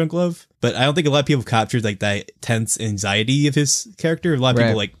in Punch Drunk Love, but I don't think a lot of people have captured like that tense anxiety of his character. A lot of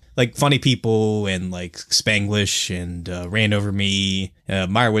people like Funny People and like Spanglish and Ran Over Me,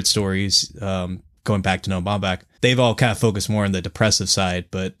 Meyerowitz Stories, going back to Noah Baumbach. They've all kind of focused more on the depressive side,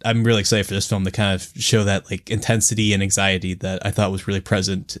 but I'm really excited for this film to kind of show that like intensity and anxiety that I thought was really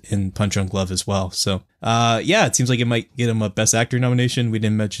present in Punch Drunk Love as well. So, yeah, it seems like it might get him a Best Actor nomination. We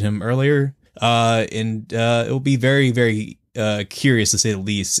didn't mention him earlier. And it will be very, very curious to say the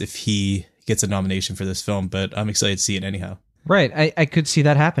least if he gets a nomination for this film, but I'm excited to see it anyhow. Right. I could see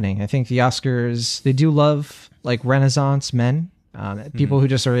that happening. I think the Oscars, they do love like Renaissance men, people who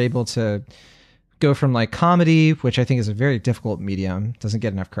just are able to go from like comedy, which I think is a very difficult medium, doesn't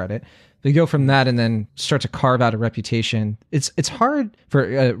get enough credit. They go from that and then start to carve out a reputation. It's hard for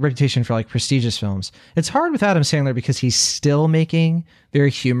a reputation for like prestigious films. It's hard with Adam Sandler because he's still making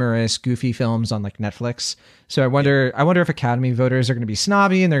very humorous, goofy films on like Netflix. So I wonder if Academy voters are going to be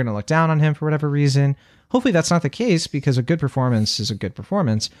snobby and they're going to look down on him for whatever reason. Hopefully that's not the case, because a good performance is a good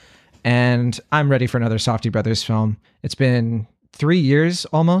performance. And I'm ready for another Safdie Brothers film. It's been 3 years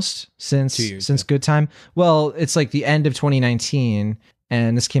almost since Good Time. Well, it's like the end of 2019,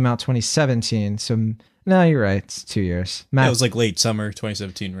 and this came out 2017. So no, you're right. It's 2 years. That was like late summer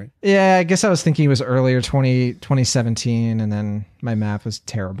 2017, right? Yeah, I guess I was thinking it was earlier 2017, and then my math was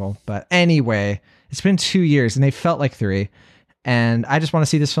terrible. But anyway, it's been 2 years, and they felt like 3. And I just want to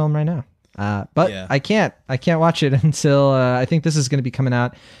see this film right now. But yeah. I can't watch it until I think this is going to be coming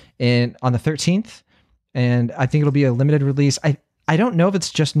out on the 13th, and I think it'll be a limited release. I don't know if it's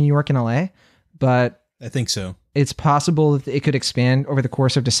just New York and LA, but I think so. It's possible that it could expand over the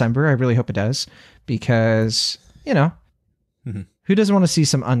course of December. I really hope it does, because who doesn't want to see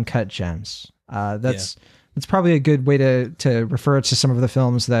some uncut gems? That's probably a good way to refer to some of the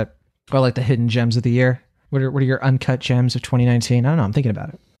films that are like the hidden gems of the year. What are your uncut gems of 2019? I don't know. I'm thinking about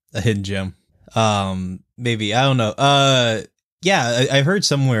it. A hidden gem. Maybe. I don't know. Yeah, I heard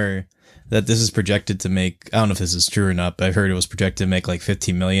somewhere that this is projected to make, I don't know if this is true or not, but I heard it was projected to make like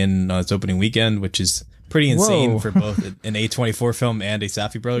 15 million on its opening weekend, which is pretty insane for both an A24 film and a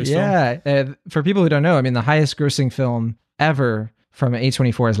Safdie Brothers film. Yeah. For people who don't know, I mean, the highest grossing film ever from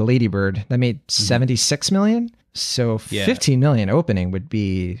A24 is Lady Bird. That made 76 million. So 15 million opening would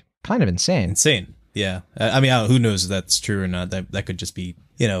be kind of insane. Yeah. I mean, who knows if that's true or not. That could just be,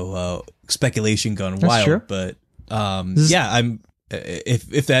 speculation gone wild. True. But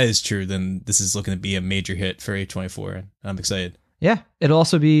if that is true, then this is looking to be a major hit for A24, and I'm excited. Yeah. It'll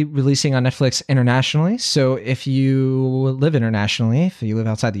also be releasing on Netflix internationally. So if you live internationally, if you live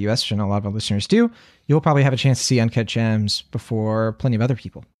outside the US, which I know a lot of our listeners do, you'll probably have a chance to see Uncut Gems before plenty of other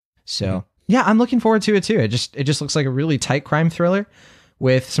people. So yeah, I'm looking forward to it too. It just looks like a really tight crime thriller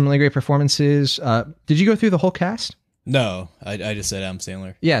with some really great performances. Did you go through the whole cast? No, I just said Adam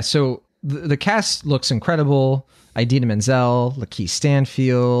Sandler. Yeah, so the cast looks incredible. Idina Menzel, Lakeith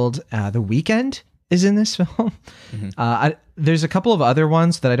Stanfield, The Weeknd is in this film. There's a couple of other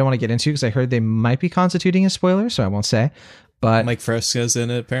ones that I don't want to get into because I heard they might be constituting a spoiler, so I won't say. But Mike Fresco's in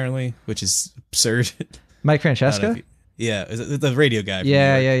it apparently, which is absurd. Mike Francesca? Yeah, is it the radio guy?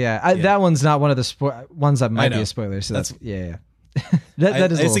 Yeah. That one's not one of the ones that might be a spoiler. So that's yeah.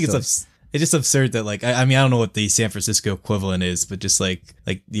 that is. I just think it's just absurd that like I mean I don't know what the San Francisco equivalent is, but just like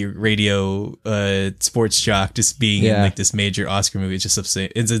the radio sports jock just being in like this major Oscar movie is just insane.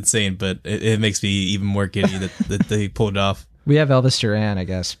 It's insane, but it makes me even more giddy that they pulled it off. We have Elvis Duran, I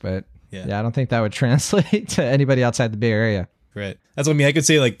guess, but yeah, I don't think that would translate to anybody outside the Bay Area. Right. That's what I mean. I could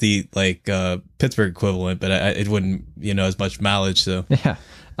say like the Pittsburgh equivalent, but it wouldn't as much mileage. So yeah,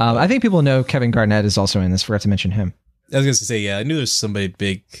 I think people know Kevin Garnett is also in this. Forgot to mention him. I was going to say, yeah, I knew there's somebody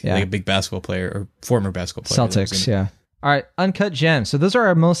big, like a big basketball player or former basketball player. Celtics, yeah. All right, Uncut Gems. So those are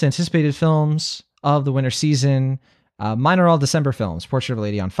our most anticipated films of the winter season. Mine are all December films. Portrait of a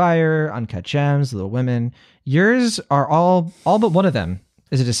Lady on Fire, Uncut Gems, Little Women. Yours are all but one of them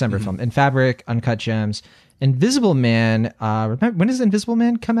is a December film. In Fabric, Uncut Gems, Invisible Man. Remember, when does Invisible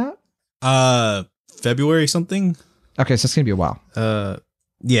Man come out? February something. Okay, so it's gonna be a while.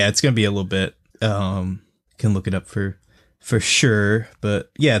 Yeah, it's gonna be a little bit. Can look it up for sure. But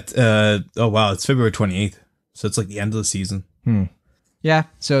yeah, oh wow, it's February 28th, so it's like the end of the season. Yeah,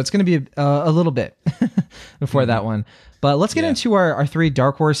 so it's gonna be a little bit before that one. But let's get into our three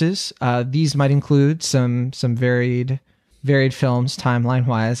dark horses. These might include some varied films timeline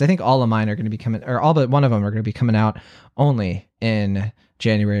wise. I think all of mine are going to be coming, or all but one of them are going to be coming out only in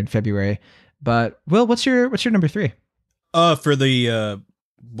January and February. But Will, what's your number 3? For the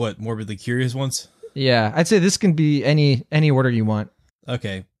Morbidly Curious ones? Yeah, I'd say this can be any order you want.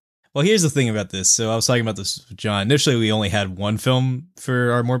 Okay. Well, here's the thing about this. So I was talking about this with John. Initially, we only had one film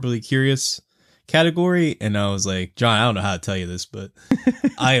for our Morbidly Curious category, and I was like, John, I don't know how to tell you this, but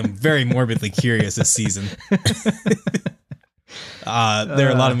I am very morbidly curious this season. There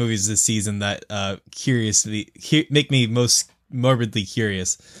are a lot of movies this season that make me most morbidly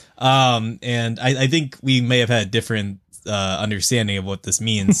curious. And I think we may have had a different understanding of what this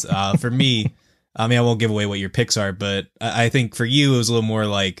means. For me, I mean, I won't give away what your picks are, but I think for you, it was a little more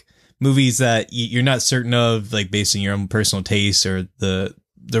like movies that you're not certain of, like based on your own personal taste or the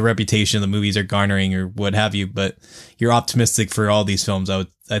reputation the movies are garnering or what have you, but you're optimistic for all these films.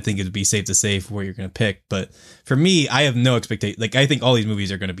 I think it'd be safe to say for what you're going to pick. But for me, I have no expectation. Like, I think all these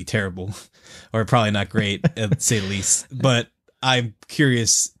movies are going to be terrible or probably not great, to say the least. But I'm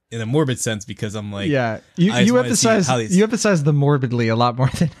curious in a morbid sense because I'm like, yeah, you emphasize the morbidly a lot more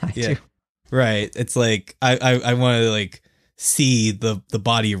than I do. Right. It's like, I want to like see the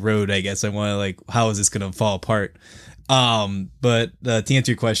body erode, I guess. I want to like, how is this going to fall apart? But to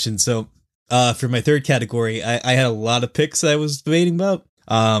answer your question, so for my third category, I had a lot of picks that I was debating about.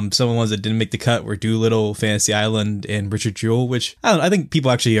 Some of the ones that didn't make the cut were Doolittle, Fantasy Island, and Richard Jewell, which I think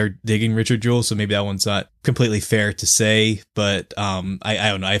people actually are digging Richard Jewell, so maybe that one's not completely fair to say, but I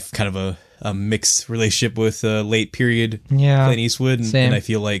don't know, I have kind of a mixed relationship with late period Clint Eastwood, and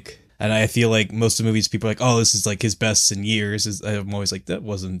I feel like most of the movies people are like, oh, this is like his best in years. I'm always like, that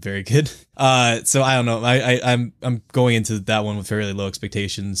wasn't very good. So I don't know. I'm going into that one with fairly low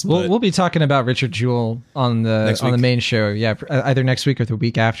expectations. We'll be talking about Richard Jewell on the main show. Yeah, either next week or the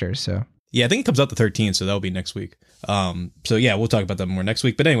week after. So yeah, I think it comes out the 13th, so that'll be next week. So yeah, we'll talk about that more next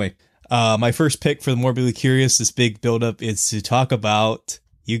week. But anyway, my first pick for the Morbidly Curious, this big buildup, is to talk about,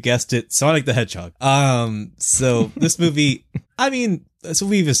 you guessed it, Sonic the Hedgehog. So this movie, I mean, so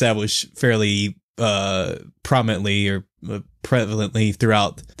we've established fairly prominently or prevalently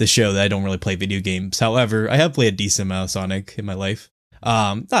throughout the show that I don't really play video games. However, I have played a decent amount of Sonic in my life.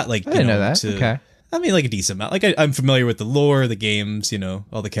 Not like, I didn't know that. Okay. I mean, like a decent amount. Like I'm familiar with the lore, the games,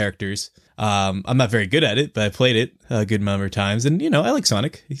 all the characters. I'm not very good at it, but I played it a good number of times, and I like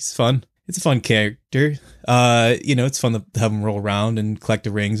Sonic. He's fun. It's a fun character. It's fun to have him roll around and collect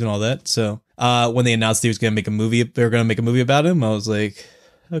the rings and all that. So, when they announced they were going to make a movie about him, I was like,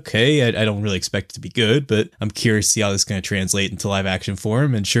 okay, I don't really expect it to be good, but I'm curious to see how this is going to translate into live action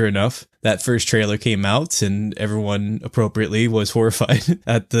form. And sure enough, that first trailer came out and everyone appropriately was horrified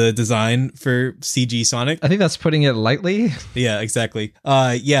at the design for CG Sonic. I think that's putting it lightly. Yeah, exactly.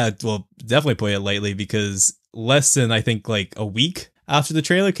 Well, definitely putting it lightly, because less than, I think, like a week after the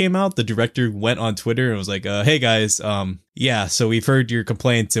trailer came out, the director went on Twitter and was like, hey guys, so we've heard your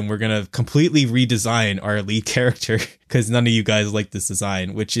complaints and we're going to completely redesign our lead character because none of you guys like this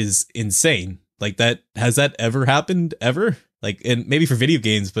design, which is insane. Like, has that ever happened ever? Like, and maybe for video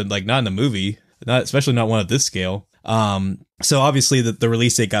games, but like not in a movie, especially not one of this scale. So obviously the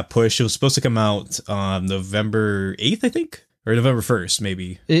release date got pushed. It was supposed to come out November 8th, I think, or November 1st,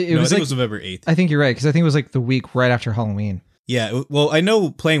 maybe. I think it was November 8th. I think you're right, because I think it was like the week right after Halloween. Yeah, well, I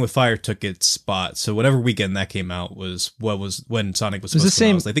know Playing with Fire took its spot, so whatever weekend that came out was when Sonic was supposed to come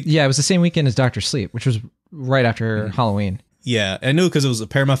out. It was the same weekend as Dr. Sleep, which was right after Halloween. Yeah, I knew because it was a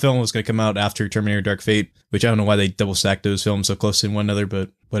Paramount film, it was going to come out after Terminator Dark Fate, which I don't know why they double stacked those films so close to one another, but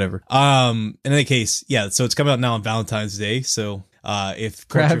whatever. In any case, yeah, so it's coming out now on Valentine's Day, so if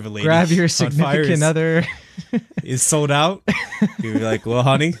Culture of a Lady grab your significant other is sold out, you're like, well,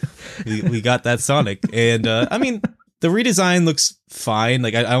 honey, we got that Sonic. And I mean, the redesign looks fine.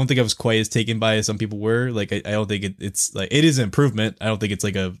 Like, I don't think I was quite as taken by as some people were. Like, I don't think it's like, it is an improvement. I don't think it's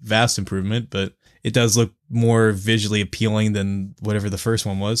like a vast improvement, but it does look more visually appealing than whatever the first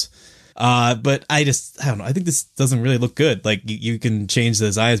one was. But I don't know. I think this doesn't really look good. Like, you can change the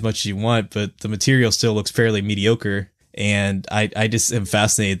design as much as you want, but the material still looks fairly mediocre. And I just am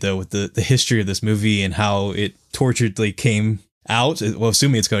fascinated though with the history of this movie and how it torturedly came out. Well,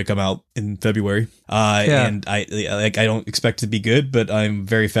 assuming it's going to come out in February. And I don't expect it to be good, but I'm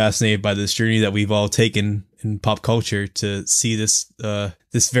very fascinated by this journey that we've all taken in pop culture to see this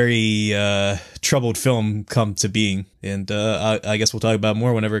very troubled film come to being. And I guess we'll talk about it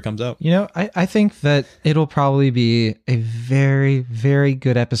more whenever it comes out. You know, I think that it'll probably be a very, very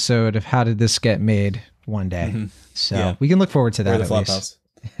good episode of How Did This Get Made one day. Mm-hmm. So we can look forward to that. Or the Flophouse.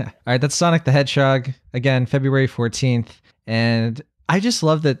 All right, that's Sonic the Hedgehog, again, February 14th. And I just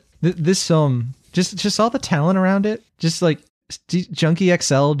love that this film, just all the talent around it, just like Junkie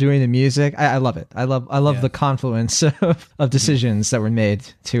XL doing the music. I love it. I love the confluence of decisions that were made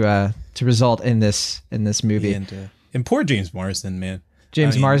to result in this movie. And poor James Marsden, man.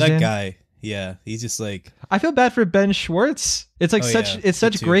 Marsden, that guy. Yeah, he's just like. I feel bad for Ben Schwartz. It's like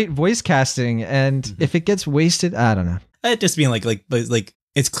such great voice casting, and if it gets wasted, I don't know. It just being like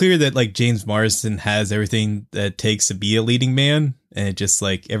it's clear that like James Marsden has everything that it takes to be a leading man, and it just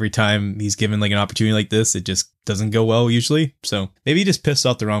like every time he's given like an opportunity like this, it just doesn't go well usually. So maybe he just pissed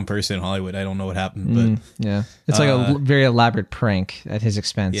off the wrong person in Hollywood. I don't know what happened, but yeah, it's like a very elaborate prank at his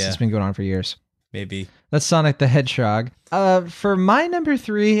expense. Yeah. It's been going on for years. Maybe. That's Sonic the Hedgehog. For my number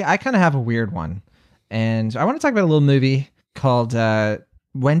 3, I kind of have a weird one, and I want to talk about a little movie called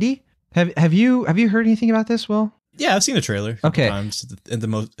Wendy. Have you heard anything about this, Will? Yeah, I've seen the trailer. Okay. Times at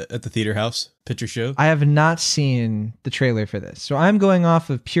the theater house picture show. I have not seen the trailer for this, so I'm going off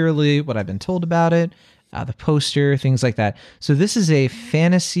of purely what I've been told about it, the poster, things like that. So this is a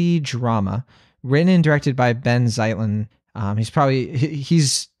fantasy drama written and directed by Ben Zeitlin.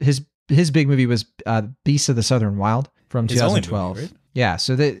 His big movie was Beasts of the Southern Wild from 2012. Movie, right? Yeah,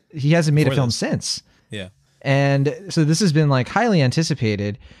 so that he hasn't made a film since. Yeah, and so this has been like highly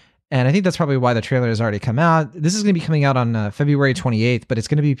anticipated. And I think that's probably why the trailer has already come out. This is going to be coming out on February 28th, but it's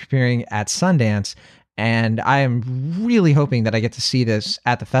going to be premiering at Sundance. And I am really hoping that I get to see this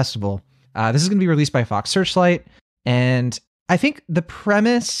at the festival. This is going to be released by Fox Searchlight. And I think the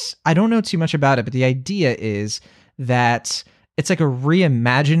premise, I don't know too much about it, but the idea is that it's like a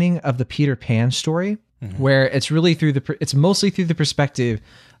reimagining of the Peter Pan story, where it's really it's mostly through the perspective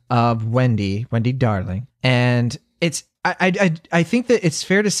of Wendy Darling. And I think that it's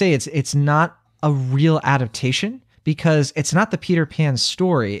fair to say it's not a real adaptation, because it's not the Peter Pan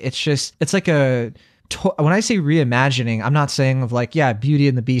story. It's like when I say reimagining, I'm not saying of like, Beauty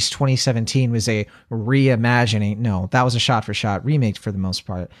and the Beast 2017 was a reimagining. No, that was a shot for shot remake for the most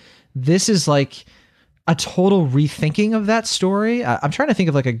part. This is like a total rethinking of that story. I'm trying to think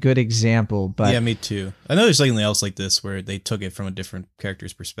of like a good example, but yeah, me too. I know there's something else like this where they took it from a different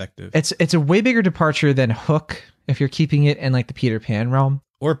character's perspective. It's a way bigger departure than Hook, if you're keeping it in like the Peter Pan realm,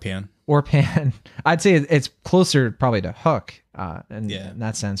 or Pan. I'd say it's closer probably to Hook in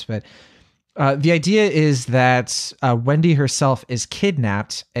that sense. But the idea is that Wendy herself is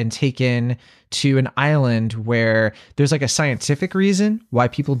kidnapped and taken to an island where there's like a scientific reason why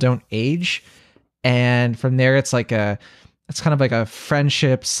people don't age. And from there, it's kind of like a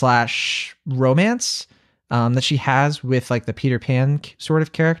friendship / romance that she has with like the Peter Pan sort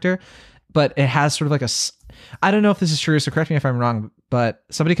of character. But it has sort of like I don't know if this is true, so correct me if I'm wrong, but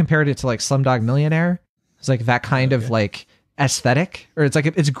somebody compared it to like Slumdog Millionaire. It's like that kind of like aesthetic, or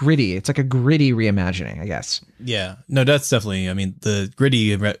it's gritty. It's like a gritty reimagining, I guess. Yeah, no, that's definitely, I mean, the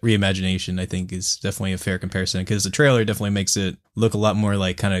gritty reimagination, I think, is definitely a fair comparison, because the trailer definitely makes it look a lot more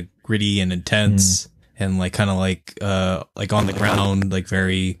like kind of gritty and intense and like kind of like on the ground, like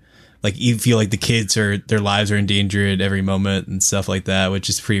very, like you feel like the kids their lives are in danger at every moment and stuff like that, which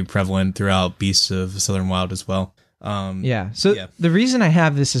is pretty prevalent throughout Beasts of the Southern Wild as well. The reason I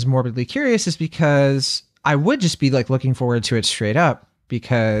have this as morbidly curious is because I would just be like looking forward to it straight up,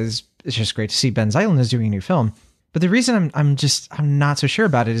 because it's just great to see Ben Zeitlin is doing a new film. But the reason I'm not so sure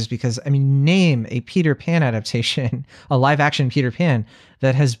about it is because, I mean, name a Peter Pan adaptation, a live action Peter Pan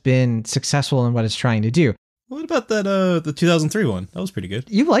that has been successful in what it's trying to do. What about that the 2003 one? That was pretty good.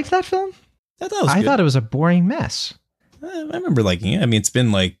 You liked that film? I thought it was a boring mess. I remember liking it. I mean, it's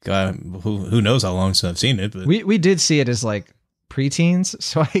been like who knows how long since I've seen it. But we did see it as like preteens,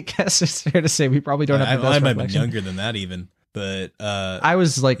 so I guess it's fair to say we probably don't have the best I might have been younger than that even, but I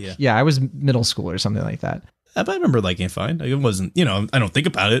was like, I was middle school or something like that. I remember liking it fine. Like, it wasn't, I don't think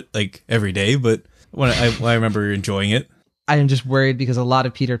about it like every day, but when I remember enjoying it. I am just worried because a lot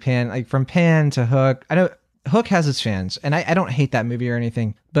of Peter Pan, like from Pan to Hook, I know Hook has its fans, and I don't hate that movie or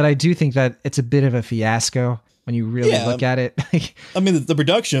anything, but I do think that it's a bit of a fiasco when you really look at it. I mean, the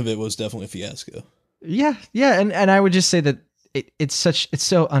production of it was definitely a fiasco. Yeah, and I would just say that it's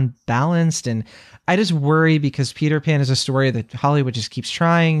so unbalanced, and I just worry because Peter Pan is a story that Hollywood just keeps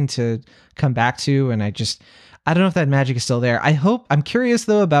trying to come back to, and I don't know if that magic is still there. I'm curious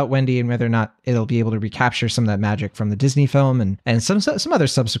though about Wendy and whether or not it'll be able to recapture some of that magic from the Disney film and some other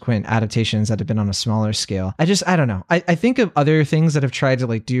subsequent adaptations that have been on a smaller scale. I don't know. I think of other things that have tried to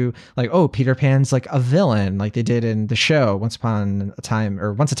like do like, oh, Peter Pan's like a villain, like they did in the show Once Upon a Time.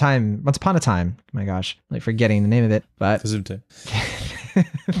 My gosh, like forgetting the name of it, but thank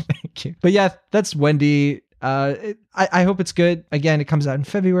you. But yeah, that's Wendy. I hope it's good. Again, it comes out in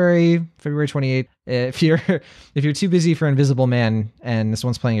February 28th. If you're too busy for Invisible Man and this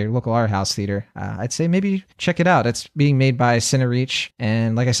one's playing at your local art house theater, I'd say maybe check it out. It's being made by Cinereach,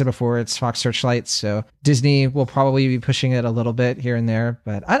 and like I said before, it's Fox Searchlight, so Disney will probably be pushing it a little bit here and there.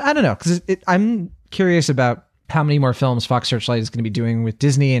 But I don't know, because I'm curious about how many more films Fox Searchlight is going to be doing with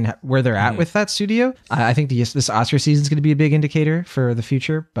Disney and where they're at with that studio. I think this Oscar season is going to be a big indicator for the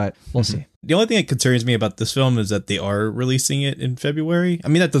future, but we'll see. The only thing that concerns me about this film is that they are releasing it in February. I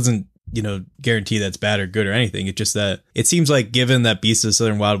mean, that doesn't, guarantee that's bad or good or anything. It's just that it seems like given that Beasts of the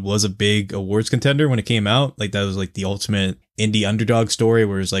Southern Wild was a big awards contender when it came out, like that was like the ultimate indie underdog story,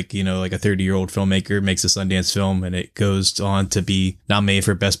 where it's like, like a 30-year-old filmmaker makes a Sundance film and it goes on to be nominated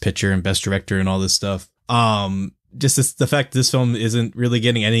for Best Picture and Best Director and all this stuff. Just the fact this film isn't really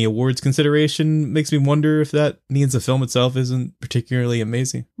getting any awards consideration makes me wonder if that means the film itself isn't particularly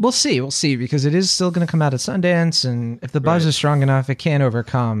amazing. We'll see, because it is still going to come out at Sundance, and if the buzz is strong enough, it can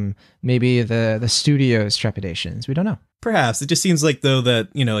overcome maybe the studio's trepidations. We don't know. Perhaps. It just seems like, though,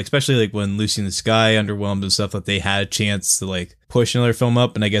 that, especially like when Lucy in the Sky underwhelmed and stuff, that they had a chance to like push another film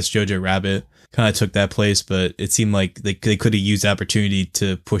up, and I guess Jojo Rabbit kind of took that place, but it seemed like they could have used the opportunity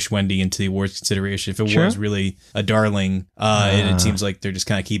to push Wendy into the awards consideration if it was really a darling. And it seems like they're just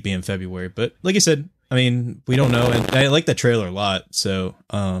kind of keeping it in February. But like I said, I mean, we don't know. And I like that trailer a lot. So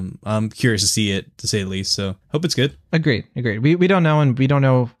I'm curious to see it, to say the least. So hope it's good. Agreed. We don't know, and we don't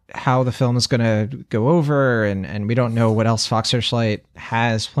know how the film is going to go over, and we don't know what else Fox Searchlight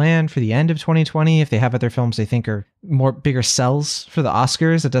has planned for the end of 2020. If they have other films they think are bigger sells for the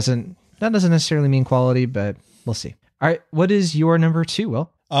Oscars, that doesn't necessarily mean quality, but we'll see. All right, what is your number 2, Will?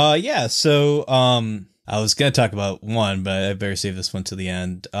 Yeah. So I was gonna talk about one, but I better save this one to the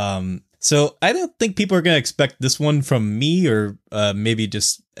end. So I don't think people are gonna expect this one from me, or maybe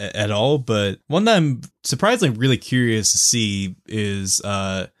just at all. But one that I'm surprisingly really curious to see is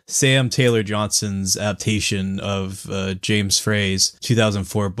Sam Taylor Johnson's adaptation of James Frey's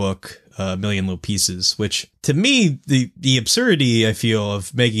 2004 book, Million Little Pieces, which to me, the absurdity I feel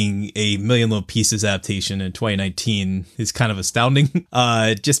of making a Million Little Pieces adaptation in 2019 is kind of astounding.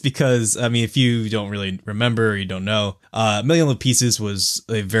 Just because, I mean, if you don't really remember or you don't know, Million Little Pieces was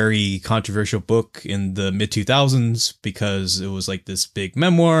a very controversial book in the mid 2000s because it was like this big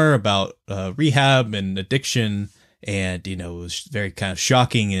memoir about rehab and addiction. And, it was very kind of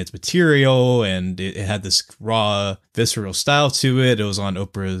shocking in its material, and it had this raw, visceral style to it. It was on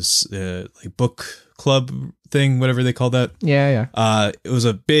Oprah's like book club thing, whatever they call that. Yeah. It was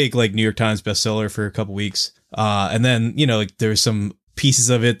a big like New York Times bestseller for a couple weeks. And then, like there were some pieces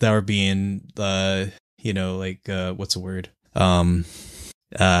of it that were being, what's the word?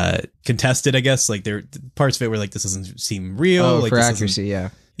 Contested, I guess. Like there parts of it were like, this doesn't seem real. Oh, like, for accuracy, yeah.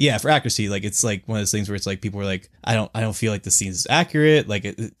 Yeah, for accuracy, like it's like one of those things where it's like people were like, I don't feel like the scene is accurate. Like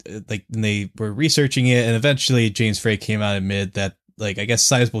like they were researching it, and eventually James Frey came out and admitted that, like, I guess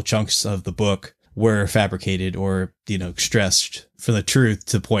sizable chunks of the book were fabricated or stressed from the truth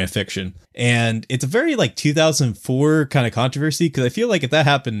to the point of fiction. And it's a very like 2004 kind of controversy, because I feel like if that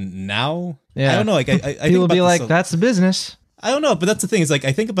happened now, I don't know. Like I people would be like, that's the business. I don't know, but that's the thing. Is like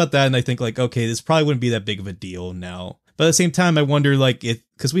I think about that and I think like, okay, this probably wouldn't be that big of a deal now. But at the same time, I wonder, like,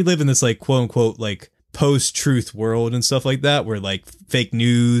 because we live in this, like, quote unquote, like, post-truth world and stuff like that, where, like, fake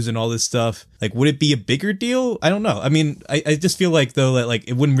news and all this stuff, like, would it be a bigger deal? I don't know. I mean, I just feel like, though, that, like,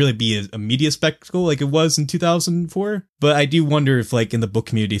 it wouldn't really be a media spectacle like it was in 2004. But I do wonder if, like, in the book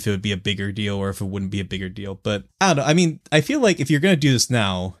community, if it would be a bigger deal or if it wouldn't be a bigger deal. But I don't know. I mean, I feel like if you're going to do this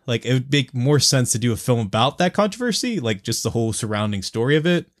now, like, it would make more sense to do a film about that controversy, like, just the whole surrounding story of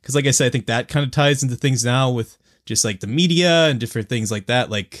it. Because, like I said, I think that kind of ties into things now with just like the media and different things like that.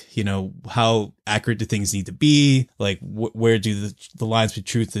 Like, how accurate do things need to be? Like, where do the lines between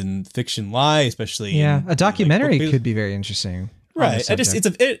truth and fiction lie? Especially, a documentary could be very interesting. Right.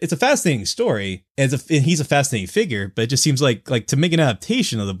 It's a fascinating story. And he's a fascinating figure, but it just seems like to make an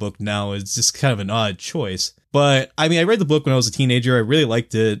adaptation of the book now is just kind of an odd choice. But I mean, I read the book when I was a teenager. I really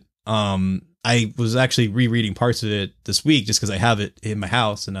liked it. I was actually rereading parts of it this week just because I have it in my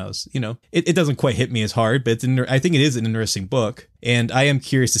house, and I was, it doesn't quite hit me as hard, but I think it is an interesting book, and I am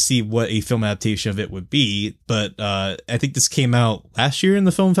curious to see what a film adaptation of it would be. But I think this came out last year in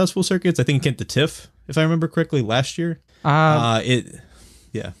the film festival circuits. I think it came to TIFF, if I remember correctly, last year. Yeah.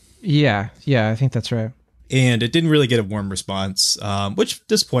 Yeah, I think that's right. And it didn't really get a warm response, which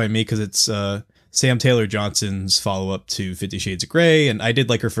disappointed me because it's Sam Taylor Johnson's follow-up to 50 Shades of Grey, and I did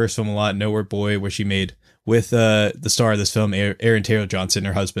like her first film a lot, Nowhere Boy, where she made with the star of this film, Aaron Taylor Johnson,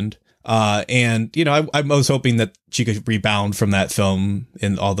 her husband. And, you know, I was hoping that she could rebound from that film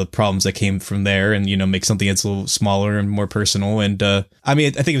and all the problems that came from there and, you know, make something that's a little smaller and more personal. And, I mean,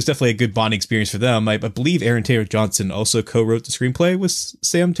 I think it was definitely a good bonding experience for them. I believe Aaron Taylor Johnson also co-wrote the screenplay with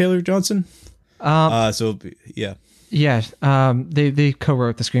Sam Taylor Johnson. So, yeah. Yeah, they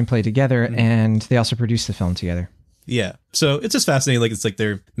co-wrote the screenplay together, and they also produced the film together. Yeah. So it's just fascinating. Like, it's like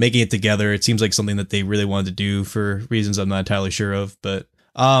they're making it together. It seems like something that they really wanted to do for reasons I'm not entirely sure of, but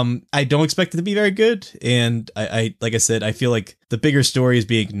I don't expect it to be very good. And I like I said, I feel like the bigger story is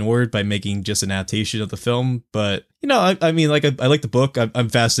being ignored by making just an adaptation of the film. But, you know, I mean, like, I like the book. I'm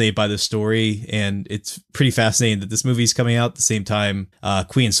fascinated by the story, and it's pretty fascinating that this movie's coming out at the same time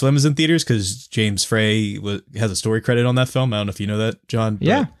Queen Slim is in theaters, because James Frey has a story credit on that film. I don't know if you know that, John. But,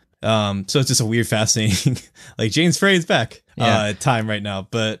 yeah. So it's just a weird, fascinating, like, James Frey is back time right now.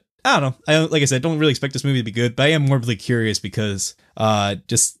 But I don't know. Like I said, I don't really expect this movie to be good, but I am morbidly curious because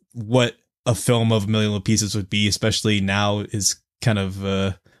just what a film of A Million Little Pieces would be, especially now, is kind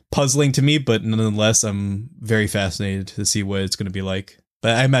of puzzling to me. But nonetheless, I'm very fascinated to see what it's going to be like.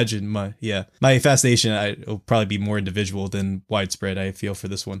 But I imagine my fascination will probably be more individual than widespread, I feel, for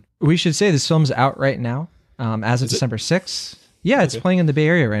this one. We should say this film's out right now, as of December 6th. Yeah, it's playing in the Bay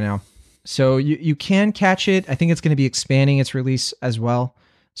Area right now. So you can catch it. I think it's going to be expanding its release as well.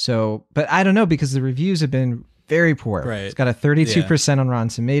 So, but I don't know, because the reviews have been very poor. Right. It's got a 32% on Rotten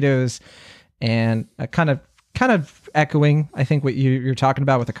Tomatoes, and a kind of echoing, I think, what you're talking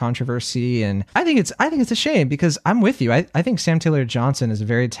about with the controversy. And I think it's a shame, because I'm with you. I think Sam Taylor Johnson is a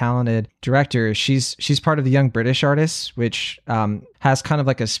very talented director. She's part of the Young British Artists, which has kind of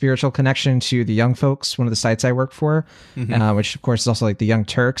like a spiritual connection to the Young Folks, one of the sites I work for, which of course is also like the Young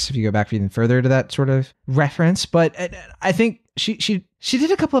Turks, if you go back even further to that sort of reference. But I think she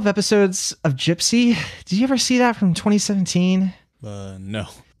did a couple of episodes of Gypsy. Did you ever see that from 2017? No.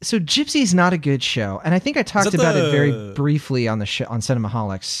 So Gypsy's not a good show, and I think I talked about it very briefly on the show on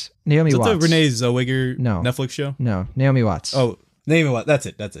Cinemaholics. Naomi Watts. Is that the Renee Zellweger Netflix show? No, Naomi Watts. Oh, Naomi Watts. That's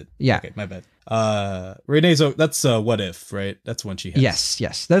it. Yeah. Okay, my bad. Renee that's What If, right? That's one she has.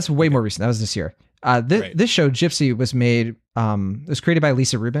 Yes. That's way more recent. That was this year. This show, Gypsy, was made. It was created by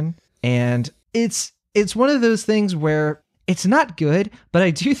Lisa Rubin, and it's one of those things where it's not good, but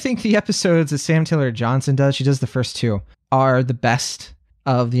I do think the episodes that Sam Taylor Johnson does, she does the first two, are the best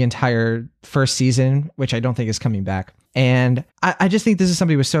of the entire first season, which I don't think is coming back. And I just think this is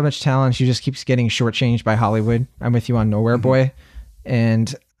somebody with so much talent. She just keeps getting shortchanged by Hollywood. I'm with you on Nowhere Boy.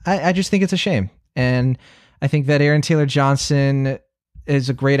 And I just think it's a shame. And I think that Aaron Taylor Johnson is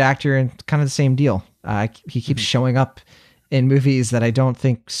a great actor, and kind of the same deal. He keeps showing up in movies that I don't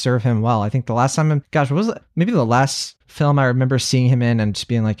think serve him well. I think the last time, what was it? Maybe the last film I remember seeing him in and just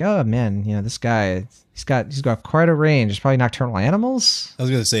being like, oh man, you know, this guy, he's got quite a range. It's probably Nocturnal Animals. I was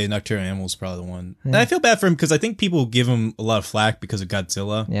going to say Nocturnal Animals is probably the one. Yeah. And I feel bad for him, because I think people give him a lot of flack because of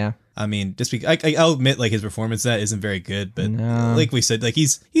Godzilla. Yeah. I mean, just I'll admit, like, his performance in that isn't very good, but like we said, like,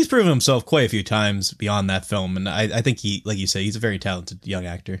 he's proven himself quite a few times beyond that film. And I think he, like you say, he's a very talented young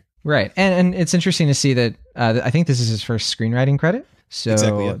actor. Right. And it's interesting to see that I think this is his first screenwriting credit. So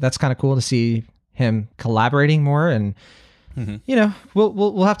exactly, yeah. That's kind of cool to see him collaborating more. And, you know,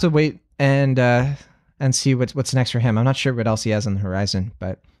 we'll have to wait and see what's next for him. I'm not sure what else he has on the horizon,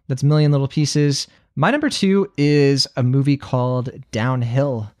 but that's Million Little Pieces. My number 2 is a movie called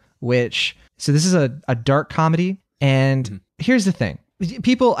Downhill, so this is a dark comedy. And here's the thing.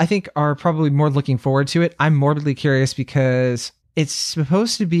 People, I think, are probably more looking forward to it. I'm morbidly curious because it's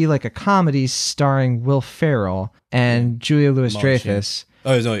supposed to be like a comedy starring Will Ferrell and Julia Louis-Dreyfus.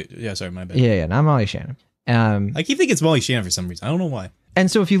 Oh, yeah, sorry, my bad. Yeah, not Molly Shannon. I keep thinking it's Molly Shannon for some reason. I don't know why.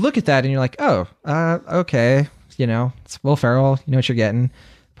 And so if you look at that and you're like, oh, okay, you know, it's Will Ferrell, you know what you're getting.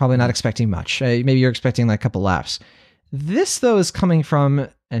 Probably not expecting much. Maybe you're expecting like a couple laughs. This, though, is coming from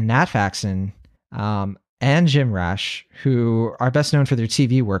Nat Faxon and Jim Rash, who are best known for their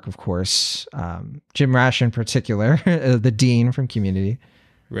TV work, of course. Jim Rash in particular, the Dean from Community.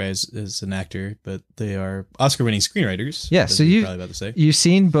 Right, is an actor, but they are Oscar-winning screenwriters. Yeah, so probably about to say. You've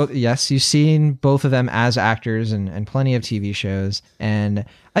seen both. Yes, you've seen both of them as actors and plenty of TV shows. And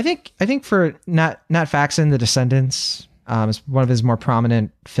I think for Nat Faxon, The Descendants is one of his more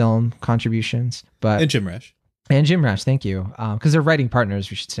prominent film contributions. And Jim Rash. And Jim Rash, thank you, because they're writing partners,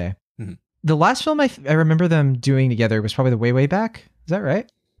 we should say. The last film I remember them doing together was probably The Way, Way Back. Is that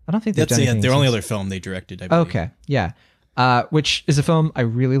right? I don't think they've That's done anything their only since. other film they directed, I believe. Okay, yeah. Which is a film I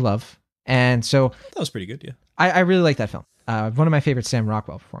really love. And so That was pretty good, yeah. I really like that film. One of my favorite Sam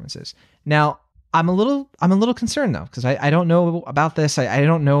Rockwell performances. Now, I'm a little concerned though, because I don't know about this. I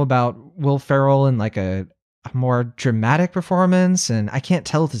don't know about Will Ferrell in like a more dramatic performance, and I can't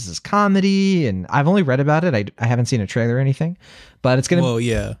tell if this is comedy, and I've only read about it. I haven't seen a trailer or anything, but it's gonna. Well,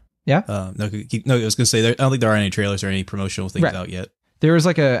 yeah. Yeah? No, I was gonna say I don't think there are any trailers or any promotional things Right. out yet. There was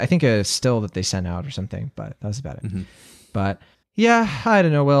like I think a still that they sent out or something, but that was about it. Mhm. But yeah, I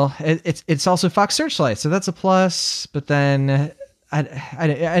don't know, Will. It's also Fox Searchlight, so that's a plus. But then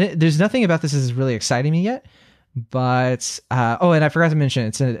there's nothing about this is really exciting me yet. But and I forgot to mention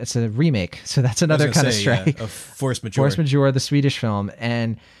it's a remake, so that's another kind of strike. Of Force Majeure. Force Majeure, the Swedish film,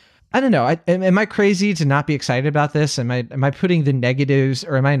 and I don't know. Am I crazy to not be excited about this? Am I putting the negatives,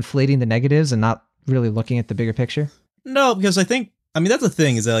 or am I inflating the negatives and not really looking at the bigger picture? No, because I mean, that's the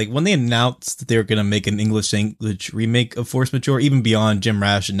thing is that like when they announced that they were going to make an English language remake of Force Majeure, even beyond Jim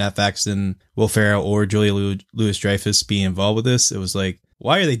Rash and Nat Faxon, Will Ferrell, or Julia Louis-Dreyfus being involved with this, it was like,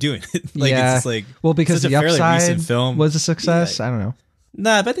 why are they doing it? Like, Yeah. it's just like, Well, because such the a fairly upside recent film was a success. Yeah. I don't know.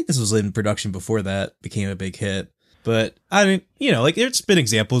 Nah, but I think this was in production before that became a big hit. But I mean, like there's been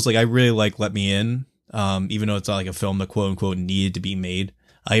examples. Like I really like Let Me In, even though it's not like a film that quote unquote needed to be made.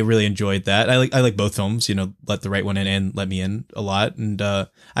 I really enjoyed that. I like both films. Let the Right One In and Let Me In a lot. And I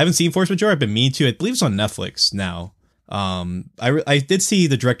haven't seen Force Majeure. I've been meaning to. I believe it's on Netflix now. I did see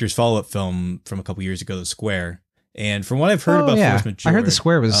the director's follow up film from a couple years ago, The Square. And from what I've heard about Force Majeure, I heard The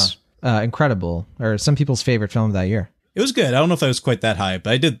Square was incredible, or some people's favorite film of that year. it was good. I don't know if I was quite that high,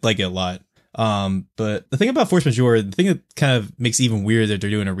 but I did like it a lot. But the thing about Force Majeure, the thing that kind of makes it even weird that they're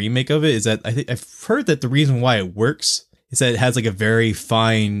doing a remake of it is that I've heard that the reason why it works is that it has like a very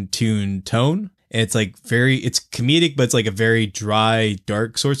fine-tuned tone. And it's like it's comedic, but it's like a very dry,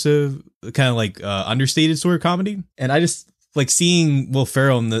 dark sorts of kind of like understated sort of comedy. And I just like seeing Will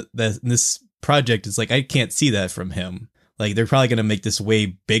Ferrell in this project. It's like I can't see that from him. Like they're probably gonna make this way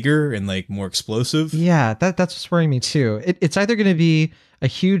bigger and like more explosive. Yeah, that's what's worrying me too. It's either going to be a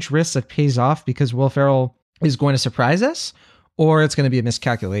huge risk that pays off because Will Ferrell is going to surprise us, or it's going to be a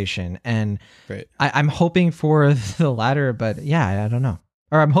miscalculation. And Right. I'm hoping for the latter, but yeah, I don't know.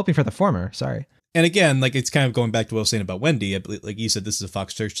 Or I'm hoping for the former. Sorry. And again, like it's kind of going back to what I was saying about Wendy. I believe, like you said, this is a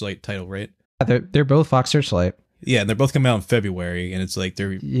Fox Searchlight title, right? They're both Fox Searchlight. Yeah, and they're both coming out in February, and it's like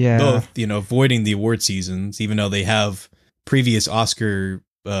they're Yeah. both, avoiding the award seasons, even though they have previous Oscar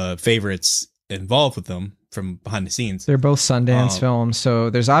favorites involved with them from behind the scenes. They're both Sundance films, so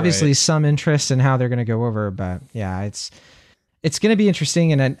there's obviously Right. some interest in how they're going to go over. But yeah, it's going to be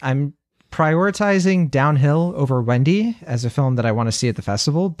interesting, and I'm prioritizing Downhill over Wendy as a film that I want to see at the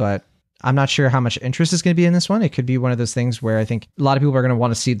festival. But I'm not sure how much interest is going to be in this one. It could be one of those things where I think a lot of people are going to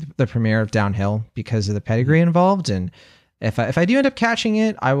want to see the premiere of Downhill because of the pedigree involved. And if I do end up catching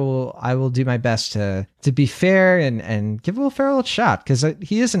it, I will do my best to be fair and give Will Ferrell a shot, because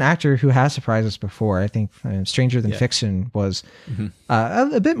he is an actor who has surprised us before. I think Stranger Than Fiction was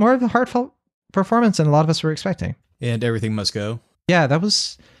a bit more of a heartfelt performance than a lot of us were expecting. And Everything Must Go. Yeah, that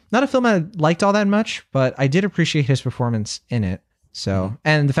was not a film I liked all that much, but I did appreciate his performance in it. So,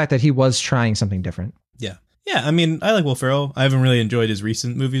 and the fact that he was trying something different. Yeah. I mean, I like Will Ferrell. I haven't really enjoyed his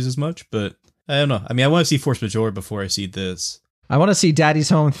recent movies as much, but I don't know. I mean, I want to see Force Majeure before I see this. I want to see Daddy's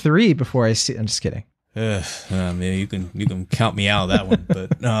Home 3 before I see. I'm just kidding. Man, you can count me out of that one.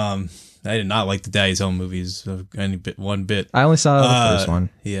 But I did not like the Daddy's Home movies one bit. I only saw the first one.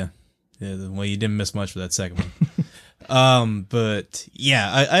 Yeah. Well, you didn't miss much for that second one. But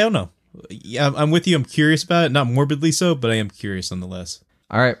yeah, I don't know. Yeah, I'm with you. I'm curious about it. Not morbidly so, but I am curious nonetheless.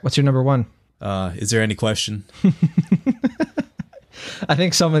 All right, what's your number one? Is there any question? I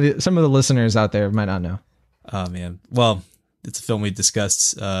think some of the listeners out there might not know. Oh man. Well, it's a film we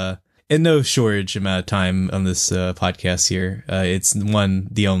discussed in no shortage amount of time on this podcast here. It's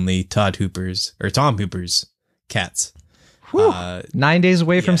the only Tom Hooper's Cats. 9 days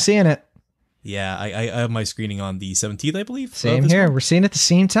away from seeing it. Yeah, I have my screening on the 17th, I believe. Same here. We're seeing it at the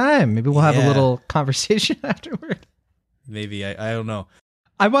same time. Maybe we'll have a little conversation afterward. Maybe. I don't know.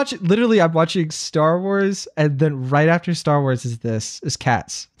 I'm watching Star Wars, and then right after Star Wars is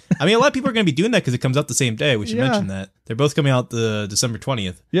Cats. I mean, a lot of people are going to be doing that because it comes out the same day. We should Yeah. mention that. They're both coming out the December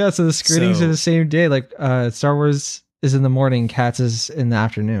 20th. Yeah, so the screenings So- are the same day. Like Star Wars is in the morning, Cats is in the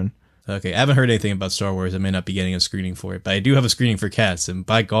afternoon. Okay, I haven't heard anything about Star Wars. I may not be getting a screening for it, but I do have a screening for Cats, and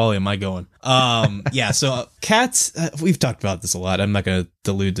by golly, am I going. Yeah, so Cats, we've talked about this a lot. I'm not going to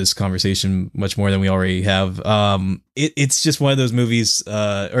dilute this conversation much more than we already have. It's just one of those movies,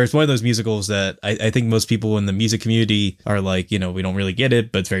 or it's one of those musicals that I think most people in the music community are like, we don't really get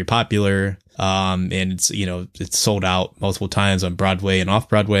it, but it's very popular. And it's, it's sold out multiple times on Broadway and off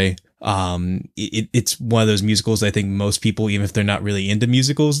Broadway. It's one of those musicals I think most people, even if they're not really into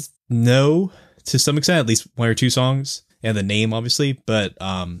musicals, know to some extent, at least one or two songs and the name, obviously. But,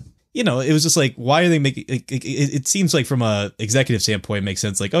 it was just like, why are they making it seems like from a executive standpoint, it makes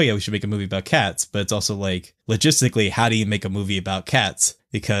sense. Like, oh yeah, we should make a movie about cats. But it's also like, logistically, how do you make a movie about cats?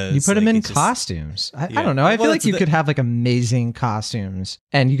 Because you put them in costumes. I don't know. I feel like you could have like amazing costumes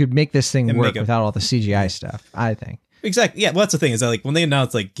and you could make this thing work without all the CGI stuff, I think. Exactly. Yeah. Well, that's the thing is that like when they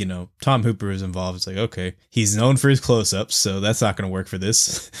announced like, Tom Hooper is involved, it's like, okay, he's known for his close-ups, so that's not going to work for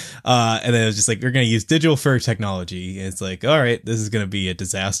this. And then it was just like, we're going to use digital fur technology. And it's like, all right, this is going to be a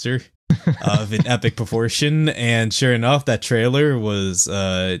disaster of an epic proportion. And sure enough, that trailer was,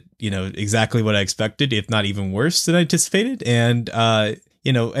 exactly what I expected, if not even worse than I anticipated. And,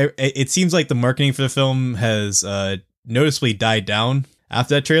 it seems like the marketing for the film has noticeably died down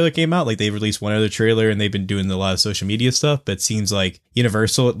after that trailer came out. Like they released one other trailer and they've been doing a lot of social media stuff, but it seems like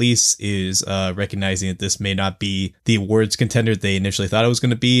Universal at least is recognizing that this may not be the awards contender they initially thought it was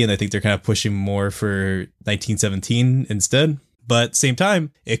going to be. And I think they're kind of pushing more for 1917 instead. But at the same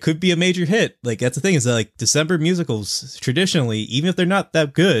time, it could be a major hit. Like that's the thing is that like December musicals traditionally, even if they're not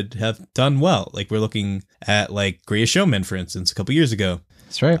that good, have done well. Like we're looking at like Greatest Showman, for instance, a couple years ago.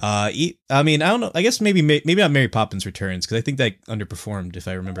 That's right. I mean, I don't know. I guess maybe not Mary Poppins Returns, because I think that underperformed, if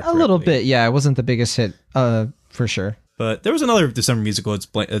I remember correctly. A little bit, yeah. It wasn't the biggest hit, for sure. But there was another December musical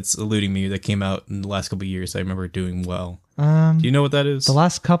that's eluding me that came out in the last couple of years. I remember doing well. Do you know what that is? The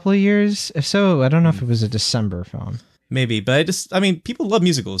last couple of years? If so, I don't know if it was a December film. Maybe, but people love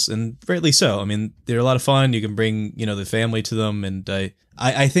musicals, and rightly so. I mean, they're a lot of fun. You can bring, the family to them, and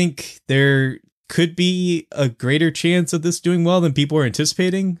I think there could be a greater chance of this doing well than people are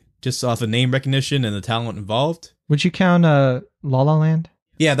anticipating, just off of name recognition and the talent involved. Would you count La La Land?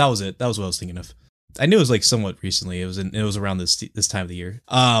 Yeah, that was it. That was what I was thinking of. I knew it was like somewhat recently. It was around this time of the year.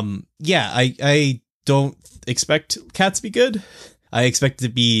 Yeah, I don't expect Cats to be good. I expect it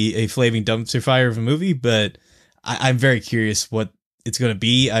to be a flaming dumpster fire of a movie, but I'm very curious what it's going to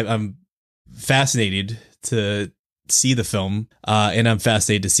be. I'm fascinated to see the film, and I'm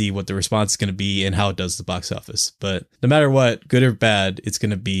fascinated to see what the response is going to be and how it does the box office. But no matter what, good or bad, it's going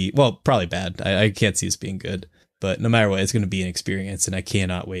to be, well, probably bad. I can't see this being good, but no matter what, it's going to be an experience, and I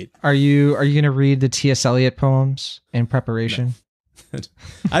cannot wait. Are you going to read the T.S. Eliot poems in preparation? No.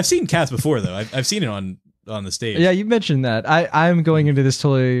 I've seen Cats before, though. I've seen it on the stage. Yeah, you mentioned that. I'm going into this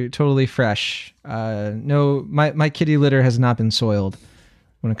totally fresh. No, my kitty litter has not been soiled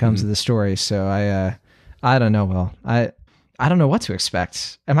when it comes to the story, so I don't know. Well, I don't know what to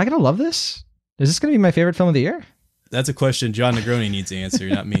expect. Am I going to love this? Is this going to be my favorite film of the year? That's a question John Negroni needs to answer,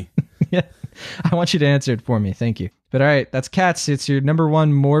 not me. Yeah, I want you to answer it for me. Thank you. But all right, that's Cats. It's your number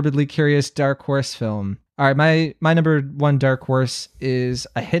one morbidly curious dark horse film. All right, my number one dark horse is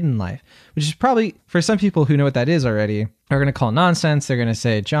A Hidden Life, which is probably, for some people who know what that is already, are going to call nonsense. They're going to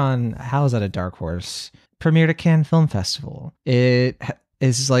say, John, how is that a dark horse? Premiered at Cannes Film Festival. It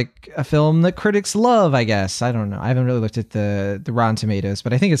is like a film that critics love, I guess. I don't know. I haven't really looked at the Rotten Tomatoes,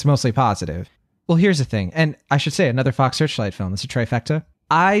 but I think it's mostly positive. Well, here's the thing. And I should say, another Fox Searchlight film. It's a trifecta.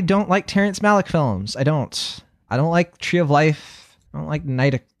 I don't like Terrence Malick films. I don't like Tree of Life. I don't like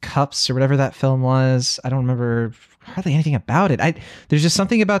Knight of Cups or whatever that film was. I don't remember hardly anything about it. There's just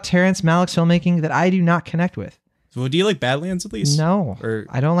something about Terrence Malick's filmmaking that I do not connect with. So do you like Badlands at least? No,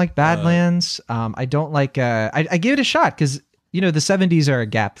 I don't like Badlands. I don't like, I give it a shot because, the 70s are a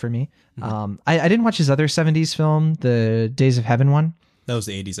gap for me. I didn't watch his other 70s film, the Days of Heaven one. That was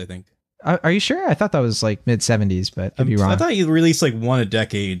the 80s, I think. Are you sure? I thought that was like mid 70s, but I'd be wrong. I thought he released like one a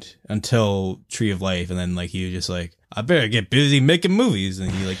decade until Tree of Life, and then like he was just like, I better get busy making movies,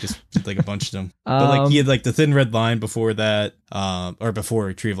 and he like just did like a bunch of them. But like he had like The Thin Red Line before that, or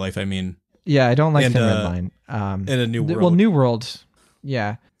before Tree of Life, I mean. Yeah, I don't like Thin Red Line. And A New World. Well, New World.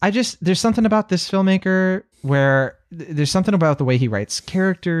 Yeah. There's something about this filmmaker where there's something about the way he writes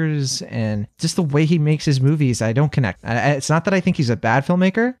characters and just the way he makes his movies. I don't connect. It's not that I think he's a bad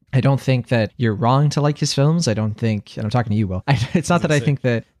filmmaker. I don't think that you're wrong to like his films. I don't think, and I'm talking to you, Will. It's not that I think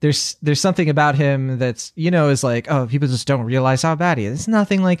that there's something about him that's, is like, oh, people just don't realize how bad he is. It's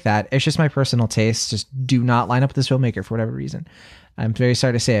nothing like that. It's just my personal tastes just do not line up with this filmmaker for whatever reason. I'm very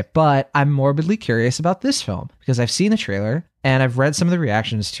sorry to say it, but I'm morbidly curious about this film because I've seen the trailer and I've read some of the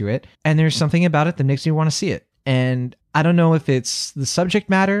reactions to it, and there's something about it that makes me want to see it. And I don't know if it's the subject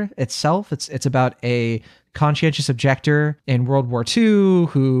matter itself. It's about a conscientious objector in World War II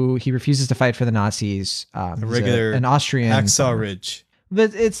who he refuses to fight for the Nazis. A regular an Austrian Hacksaw Ridge.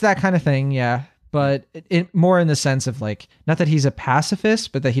 But it's that kind of thing, yeah. But it more in the sense of like, not that he's a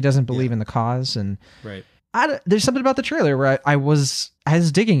pacifist, but that he doesn't believe in the cause. And right. There's something about the trailer where I was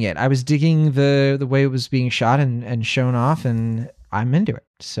digging it. I was digging the way it was being shot and shown off, and I'm into it.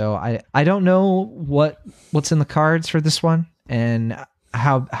 So I don't know what's in the cards for this one and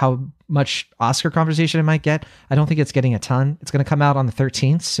how much Oscar conversation it might get. I don't think it's getting a ton. It's going to come out on the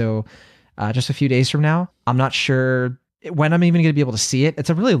 13th, so just a few days from now. I'm not sure when I'm even going to be able to see it. It's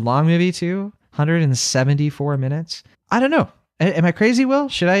a really long movie too, 174 minutes. I don't know. Am I crazy, Will?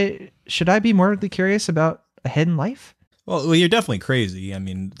 Should I be morbidly curious about A Hidden Life? Well, you're definitely crazy. I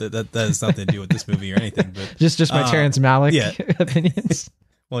mean, that has nothing to do with this movie or anything. But just my Terrence Malick opinions.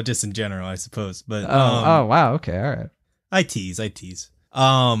 Well, just in general, I suppose. But oh wow, okay, all right. I tease.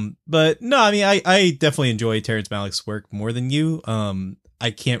 But no, I mean, I definitely enjoy Terrence Malick's work more than you. I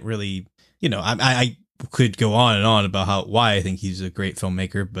can't really, I could go on and on about why I think he's a great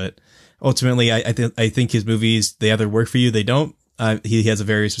filmmaker, but ultimately, I think his movies, they either work for you, they don't. He has a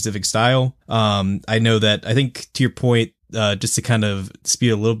very specific style. I know that, I think to your point, just to kind of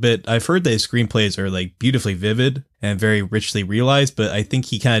speed a little bit, I've heard that his screenplays are like beautifully vivid and very richly realized, but I think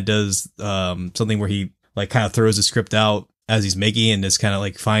he kind of does something where he like kind of throws the script out as he's making it and just kind of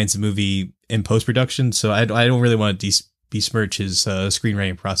like finds the movie in post-production. So I don't really want to besmirch his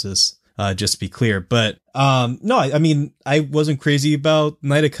screenwriting process. Just to be clear, but no, I mean, I wasn't crazy about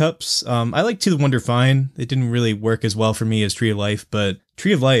Knight of Cups. I like To the Wonder Fine. It didn't really work as well for me as Tree of Life, but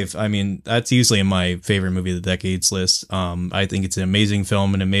Tree of Life, I mean, that's easily in my favorite movie of the decades list. I think it's an amazing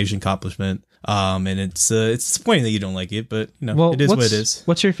film, an amazing accomplishment. And it's disappointing that you don't like it, but it is what it is.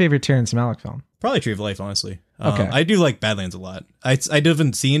 What's your favorite Terrence Malick film? Probably Tree of Life, honestly. Okay, I do like Badlands a lot. I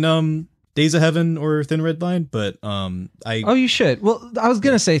haven't seen Days of Heaven or Thin Red Line, but Oh, you should. Well, I was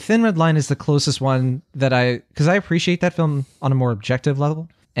gonna say Thin Red Line is the closest one that because I appreciate that film on a more objective level,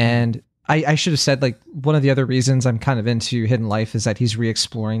 and I should have said like one of the other reasons I'm kind of into Hidden Life is that he's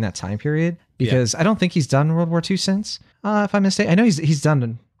re-exploring that time period because I don't think he's done World War II since. If I'm mistaken, I know he's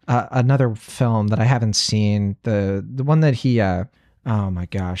done another film that I haven't seen. The one that he oh my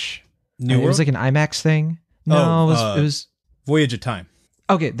gosh, New World? It was like an IMAX thing. No, it was Voyage of Time.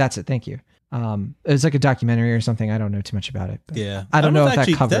 Okay, that's it. Thank you. It was like a documentary or something. I don't know too much about it. But yeah, I don't know if that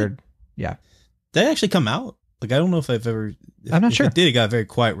covered. Did that actually come out? Like, I don't know if I've ever. I'm not sure. If it did, it got a very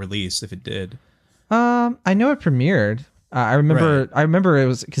quiet release. If it did, I know it premiered. I remember. Right. I remember it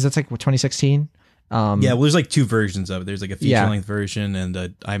was because it's like 2016. Yeah, well, there's like two versions of it. There's like a feature length version and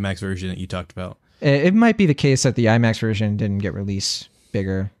the IMAX version that you talked about. It might be the case that the IMAX version didn't get released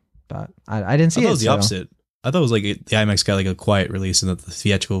bigger, but I didn't see it. I thought it was the opposite. I thought it was like the IMAX got like a quiet release and that the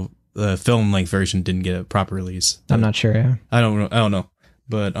theatrical film length version didn't get a proper release. I'm not sure. Yeah. I don't know.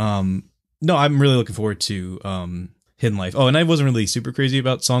 But no, I'm really looking forward to Hidden Life. Oh, and I wasn't really super crazy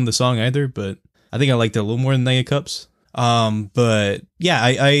about the song either, but I think I liked it a little more than Knight of Cups. But yeah,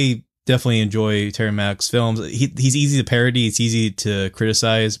 I definitely enjoy Terry Malick's films. He's easy to parody. It's easy to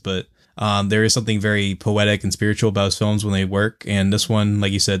criticize, but there is something very poetic and spiritual about his films when they work. And this one,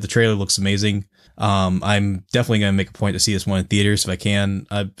 like you said, the trailer looks amazing. I'm definitely going to make a point to see this one in theaters if I can.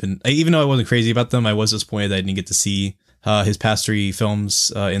 Even though I wasn't crazy about them, I was disappointed that I didn't get to see his past three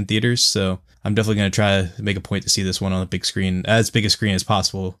films in theaters. So I'm definitely going to try to make a point to see this one on a big screen, as big a screen as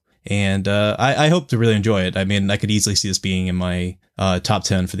possible. And I hope to really enjoy it. I mean, I could easily see this being in my top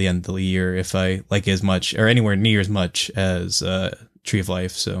 10 for the end of the year if I like it as much or anywhere near as much as Tree of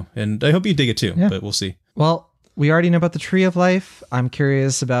Life. So, and I hope you dig it too, but we'll see. Well, we already know about the Tree of Life. I'm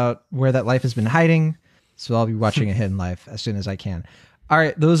curious about where that life has been hiding. So I'll be watching A Hidden Life as soon as I can. All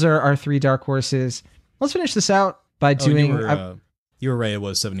right. Those are our three dark horses. Let's finish this out by doing... You were right. It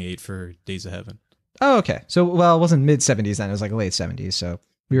was 78 for Days of Heaven. Oh, okay. So, well, it wasn't mid 70s then. It was like late 70s. So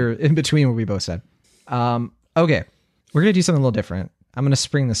we were in between what we both said. Okay. We're going to do something a little different. I'm going to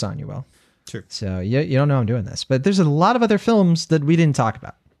spring this on you, Will. Sure. So you don't know I'm doing this, but there's a lot of other films that we didn't talk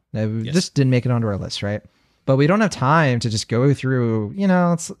about. Just didn't make it onto our list, right? But we don't have time to just go through, we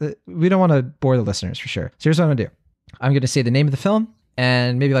don't want to bore the listeners for sure. So here's what I'm going to do. I'm going to say the name of the film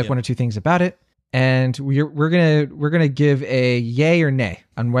and maybe like one or two things about it. And we're going to give a yay or nay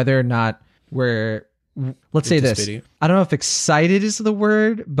on whether or not let's say this. I don't know if excited is the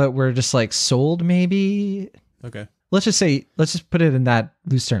word, but we're just like sold maybe. Okay. Let's just put it in that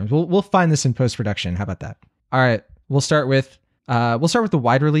loose terms. We'll find this in post-production. How about that? All right. We'll start with We'll start with the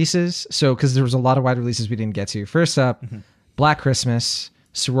wide releases. So, because there was a lot of wide releases we didn't get to. First up, Black Christmas,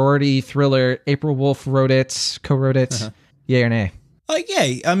 sorority thriller. April Wolf wrote it, co-wrote it. Yay or nay?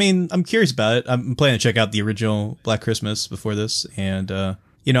 Yeah, I mean, I'm curious about it. I'm planning to check out the original Black Christmas before this, and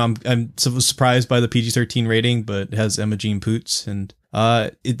I'm surprised by the PG-13 rating, but it has Emma Jean Poots, and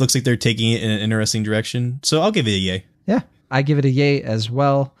it looks like they're taking it in an interesting direction. So I'll give it a yay. Yeah, I give it a yay as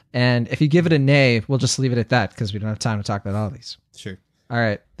well. And if you give it a nay, we'll just leave it at that because we don't have time to talk about all these. Sure. All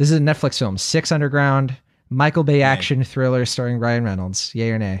right, this is a Netflix film, Six Underground, Michael Bay action thriller starring Ryan Reynolds.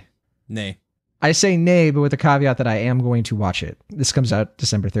 Yay or nay? Nay. I say nay, but with the caveat that I am going to watch it. This comes out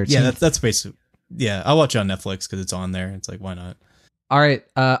December 13th. Yeah, that's basically. Yeah, I'll watch it on Netflix because it's on there. It's like, why not? All right.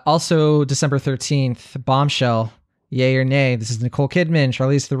 Also, December 13th, Bombshell. Yay or nay? This is Nicole Kidman,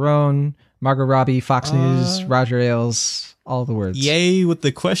 Charlize Theron, Margot Robbie, Fox News, Roger Ailes, all the words. Yay with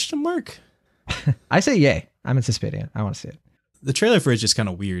the question mark? I say yay. I'm anticipating it. I want to see it. The trailer for it's just kind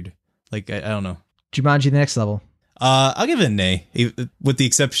of weird. Like, I don't know. Jumanji: The Next Level. I'll give it a nay, with the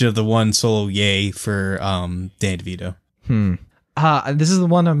exception of the one solo yay for Danny DeVito. This is the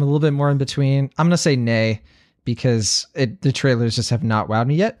one I'm a little bit more in between. I'm going to say nay because the trailers just have not wowed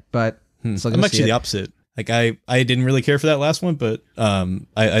me yet, but so I'm actually the opposite. Like, I didn't really care for that last one, but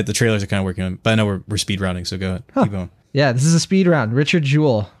the trailers are kind of working on it. But I know we're speed rounding, so go ahead. Keep going. Yeah, this is a speed round. Richard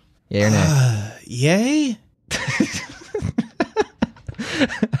Jewell. Yay or nay? Yay?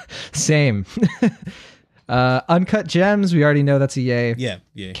 Same. Uncut Gems, we already know that's a yay. Yeah.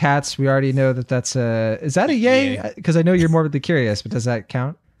 Cats, we already know that's a... Is that a yay? Because I know you're morbidly curious, but does that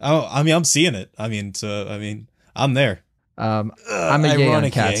count? Oh, I mean, I'm seeing it. I'm there. I'm a yay on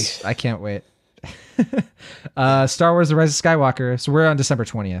Cats. Yay. I can't wait. Star Wars: The Rise of Skywalker. So we're on December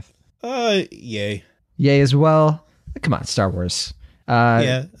 20th. Yay. Yay as well. Come on, Star Wars.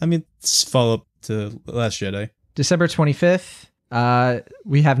 Yeah, I mean, it's follow up to Last Jedi. December 25th.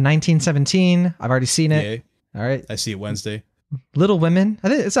 We have 1917. I've already seen it. Yay. All right. I see it Wednesday. Little Women. I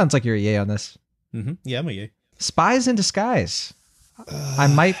think it sounds like you're a yay on this. Yeah, I'm a yay. Spies in Disguise. I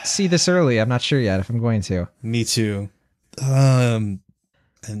might see this early. I'm not sure yet if I'm going to. Me too. A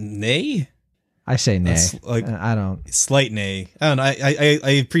nay? I say nay. Like, I don't. Slight nay. I don't know.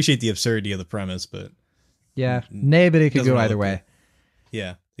 I appreciate the absurdity of the premise, but yeah, nay, but it could go either way.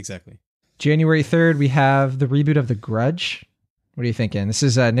 Yeah, exactly. January 3rd, we have the reboot of The Grudge. What are you thinking? This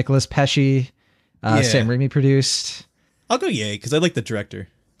is Nicholas Pesci, Sam Raimi produced. I'll go yay because I like the director.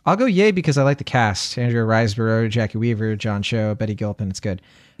 I'll go yay because I like the cast. Andrea Riseborough, Jackie Weaver, John Cho, Betty Gilpin. It's good.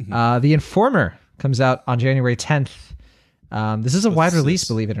 The Informer comes out on January 10th. This is a wide release,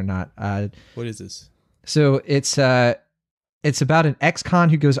 believe it or not. What is this? So it's about an ex-con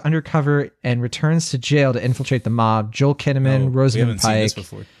who goes undercover and returns to jail to infiltrate the mob. Joel Kinnaman, Rosamund Pike. Seen this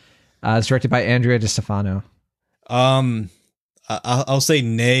before. It's directed by Andrea DeStefano. I'll say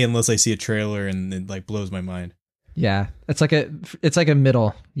nay unless I see a trailer and it like blows my mind. Yeah, it's like a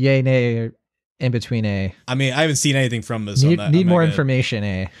middle yay, nay, or in between a. I mean, I haven't seen anything from this. Need more information,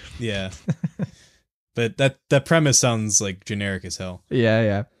 a. Yeah, but that premise sounds like generic as hell.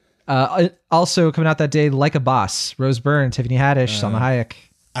 Yeah. Also coming out that day, Like a Boss, Rose Byrne, Tiffany Haddish, Salma Hayek.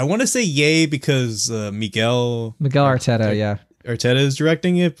 I want to say yay because Miguel Arteta, yeah. Arteta is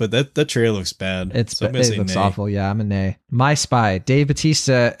directing it, but that trailer looks bad. It looks awful. Yeah, I'm a nay. My Spy, Dave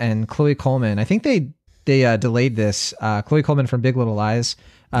Bautista and Chloe Coleman. I think they delayed this. Chloe Coleman from Big Little Lies.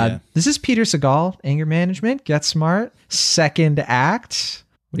 This is Peter Segal, Anger Management, Get Smart, second act.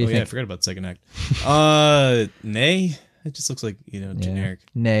 What do you think? Yeah, I forgot about second act. Nay. It just looks like, generic.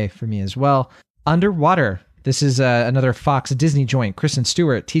 Nay for me as well. Underwater. This is another Fox Disney joint. Kristen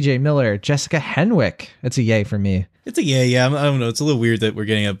Stewart, TJ Miller, Jessica Henwick. It's a yay for me. It's a yay, yeah. I don't know. It's a little weird that we're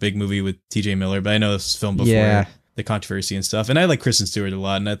getting a big movie with TJ Miller, but I know this film before the controversy and stuff. And I like Kristen Stewart a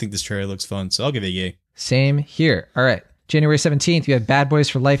lot, and I think this trailer looks fun, so I'll give it a yay. Same here. All right. January 17th, we have Bad Boys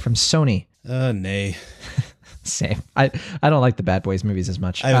for Life from Sony. Nay. Same. I don't like the Bad Boys movies as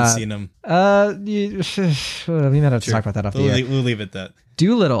much. I haven't seen them. We might have to talk about that off the air. We'll leave it at that.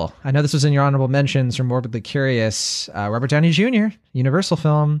 Doolittle. I know this was in your honorable mentions or Morbidly Curious. Robert Downey Jr., Universal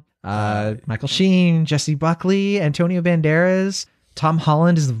film. Michael Sheen, Jesse Buckley, Antonio Banderas. Tom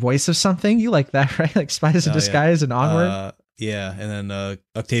Holland is the voice of something. You like that, right? Like Spies in Disguise and Onward. Yeah, and then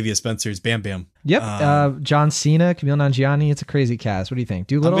Octavia Spencer's Bam Bam. Yep. John Cena, Camille Nanjiani. It's a crazy cast. What do you think?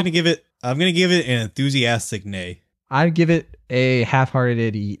 Doolittle? I'm gonna give it an enthusiastic nay. I'd give it a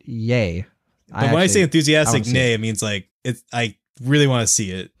half-hearted yay. But when I say enthusiastic nay, it means like I really want to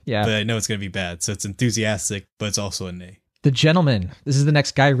see it. Yeah. But I know it's gonna be bad, so it's enthusiastic, but it's also a nay. The Gentleman. This is the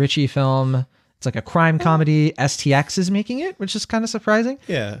next Guy Ritchie film. It's like a crime comedy. STX is making it, which is kind of surprising.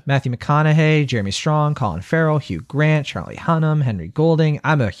 Yeah. Matthew McConaughey, Jeremy Strong, Colin Farrell, Hugh Grant, Charlie Hunnam, Henry Golding.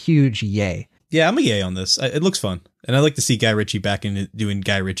 I'm a huge yay. Yeah, I'm a yay on this. It looks fun. And I like to see Guy Ritchie back in doing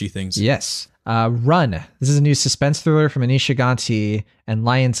Guy Ritchie things. Yes. Run. This is a new suspense thriller from Anish Gandhi and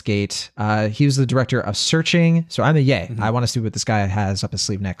Lionsgate. He was the director of Searching, so I'm a yay. I want to see what this guy has up his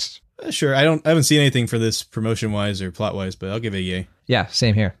sleeve next. Sure. I haven't seen anything for this promotion-wise or plot-wise, but I'll give it a yay. Yeah,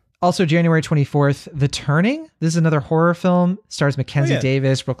 same here. Also, January 24th, The Turning. This is another horror film. Stars Mackenzie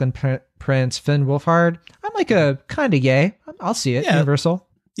Davis, Brooklyn Prince, Finn Wolfhard. I'm like a kind of yay. I'll see it. Yeah. Universal.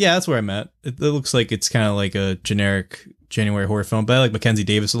 Yeah, that's where I'm at. It looks like it's kind of like a generic January horror film, but I like Mackenzie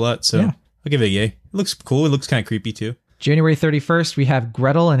Davis a lot, so I'll give it a yay. It looks cool. It looks kind of creepy, too. January 31st, we have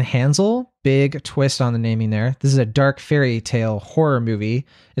Gretel and Hansel. Big twist on the naming there. This is a dark fairy tale horror movie.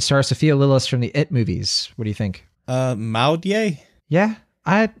 It stars Sophia Lillis from the It movies. What do you think? Mild yay? Yeah,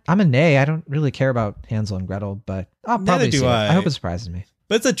 I'm a nay. I don't really care about Hansel and Gretel, but I'll probably see it. I hope it surprises me.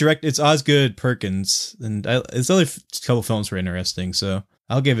 But it's Osgood Perkins, and his other couple films were interesting, so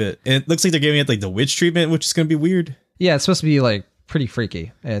I'll give it. It looks like they're giving it like the witch treatment, which is going to be weird. Yeah, it's supposed to be like pretty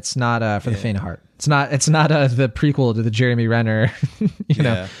freaky. It's not for the faint of heart. It's not the prequel to the Jeremy Renner, you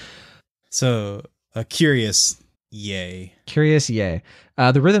know. So curious, yay. Curious, yay.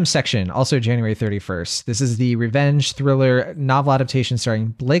 The Rhythm Section, also January 31st. This is the revenge thriller novel adaptation starring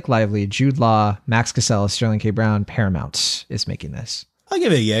Blake Lively, Jude Law, Max Casella, Sterling K. Brown. Paramount is making this. I'll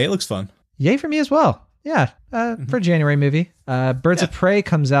give it a yay. It looks fun. Yay for me as well. Yeah, for a January movie. Birds of Prey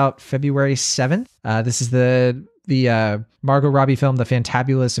comes out February 7th. This is the Margot Robbie film, The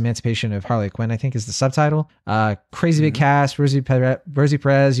Fantabulous Emancipation of Harley Quinn, I think is the subtitle. Crazy big cast, Rosie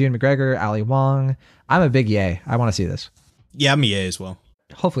Perez, Ewan McGregor, Ali Wong. I'm a big yay. I want to see this. Yeah, I'm a yay as well.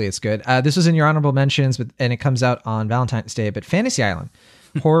 Hopefully it's good. This was in your honorable mentions, and it comes out on Valentine's Day, but Fantasy Island.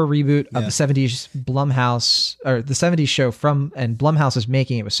 Horror reboot of the 70s Blumhouse, or the 70s show and Blumhouse is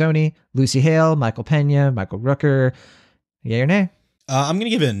making it with Sony. Lucy Hale, Michael Pena, Michael Rooker. Yay or nay? I'm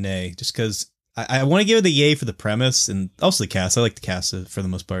going to give it a nay, just because I want to give it the yay for the premise and also the cast. I like the cast for the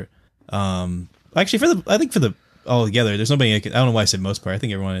most part. Actually, I think for the all together, there's nobody. I don't know why I said most part. I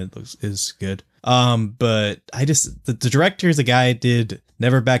think everyone is good. But the director is the guy who did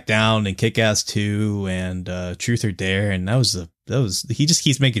Never Back Down and Kick Ass 2 and Truth or Dare, and he just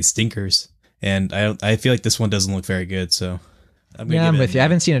keeps making stinkers. And I feel like this one doesn't look very good. So I'm with you. I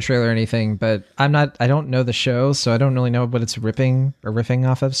haven't seen a trailer or anything, but I don't know the show, so I don't really know what it's riffing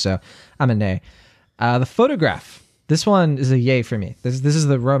off of. So I'm a nay. The Photograph. This one is a yay for me. This is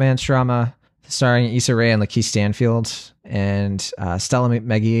the romance drama starring Issa Rae and Lakeith Stanfield, and Stella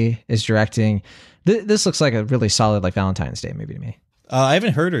McMeggy is directing. This looks like a really solid Valentine's Day movie to me. I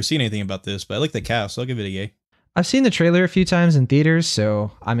haven't heard or seen anything about this, but I like the cast, so I'll give it a yay. I've seen the trailer a few times in theaters,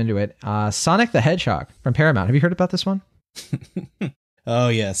 so I'm into it. Sonic the Hedgehog from Paramount. Have you heard about this one? Oh,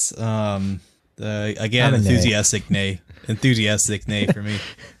 yes. Again, enthusiastic nay. Enthusiastic nay for me.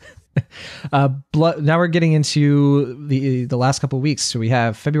 Now we're getting into the last couple of weeks. So we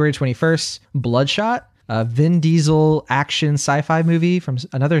have February 21st, Bloodshot, a Vin Diesel action sci-fi movie from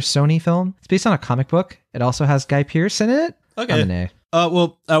another Sony film. It's based on a comic book. It also has Guy Pearce in it. Okay. I'm a nay.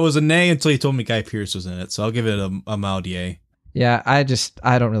 Well, I was a nay until you told me Guy Pearce was in it, so I'll give it a mild yay. Yeah, I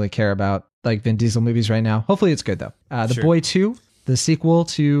don't really care about Vin Diesel movies right now. Hopefully it's good though. The Boy 2, the sequel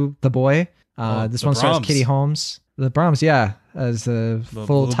to The Boy. This one stars Katie Holmes. The Brahms, yeah, as the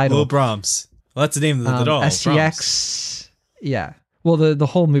full title. Little Brahms. Well, that's the name of the doll. STX. Brahms. Yeah. Well, the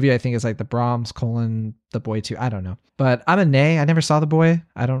whole movie I think is the Brahms : The Boy 2. I don't know, but I'm a nay. I never saw The Boy.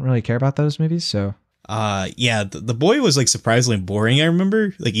 I don't really care about those movies, so. The Boy was surprisingly boring. I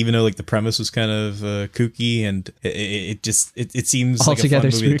remember, even though the premise was kind of kooky, and it seems altogether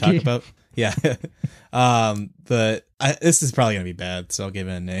like a fun movie spooky. to talk about. Yeah, but this is probably gonna be bad, so I'll give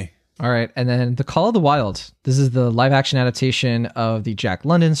it a nay. All right, and then The Call of the Wild. This is the live action adaptation of the Jack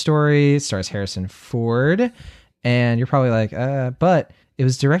London story. It stars Harrison Ford, and you're probably but it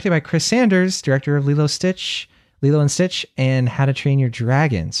was directed by Chris Sanders, director of Lilo and Stitch, and How to Train Your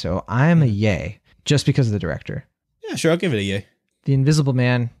Dragon. So I'm a yay. Just because of the director. Yeah, sure. I'll give it a yay. The Invisible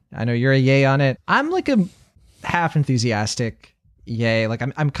Man. I know you're a yay on it. I'm a half enthusiastic yay.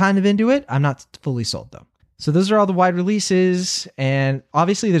 I'm kind of into it. I'm not fully sold though. So those are all the wide releases. And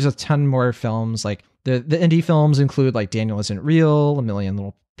obviously there's a ton more films. The indie films include Daniel Isn't Real, A Million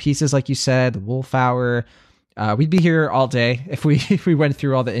Little Pieces, like you said, The Wolf Hour. We'd be here all day if we went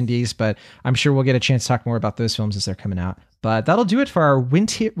through all the indies, but I'm sure we'll get a chance to talk more about those films as they're coming out. But that'll do it for our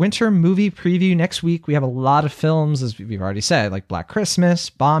winter movie preview. Next week, we have a lot of films, as we've already said, like Black Christmas,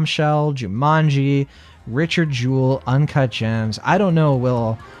 Bombshell, Jumanji, Richard Jewell, Uncut Gems. I don't know,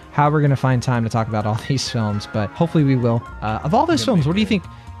 Will, how we're going to find time to talk about all these films, but hopefully we will. Of all those films, what do you think,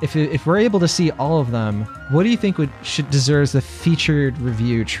 if we're able to see all of them, what do you think deserves the featured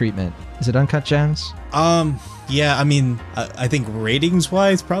review treatment? Is it Uncut Gems? Yeah, I mean, I think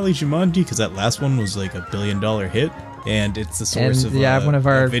ratings-wise, probably Jumanji, because that last one was like $1 billion hit, and it's the source of one of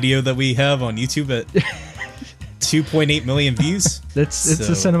our a video that we have on YouTube at 2.8 million views. It's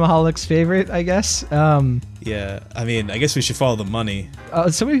a Cinemaholics favorite, I guess. Yeah, I mean, I guess we should follow the money.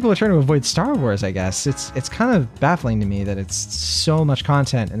 So many people are trying to avoid Star Wars, I guess. It's kind of baffling to me that it's so much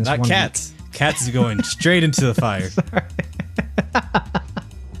content in this Not one Cats. Week. Cats is going straight into the fire.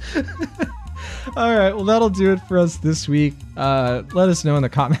 All right, well, that'll do it for us this week. Let us know in the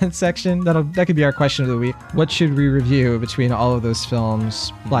comments section. That could be our question of the week. What should we review between all of those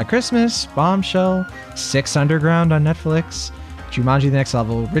films? Black Christmas, Bombshell, Six Underground on Netflix, Jumanji: The Next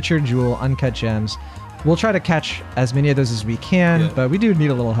Level, Richard Jewell, Uncut Gems. We'll try to catch as many of those as we can, but we do need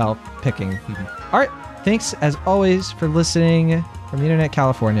a little help picking. All right, thanks as always for listening. From the Internet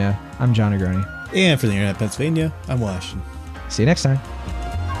California, I'm John Negroni. And for the Internet Pennsylvania, I'm Washington. See you next time.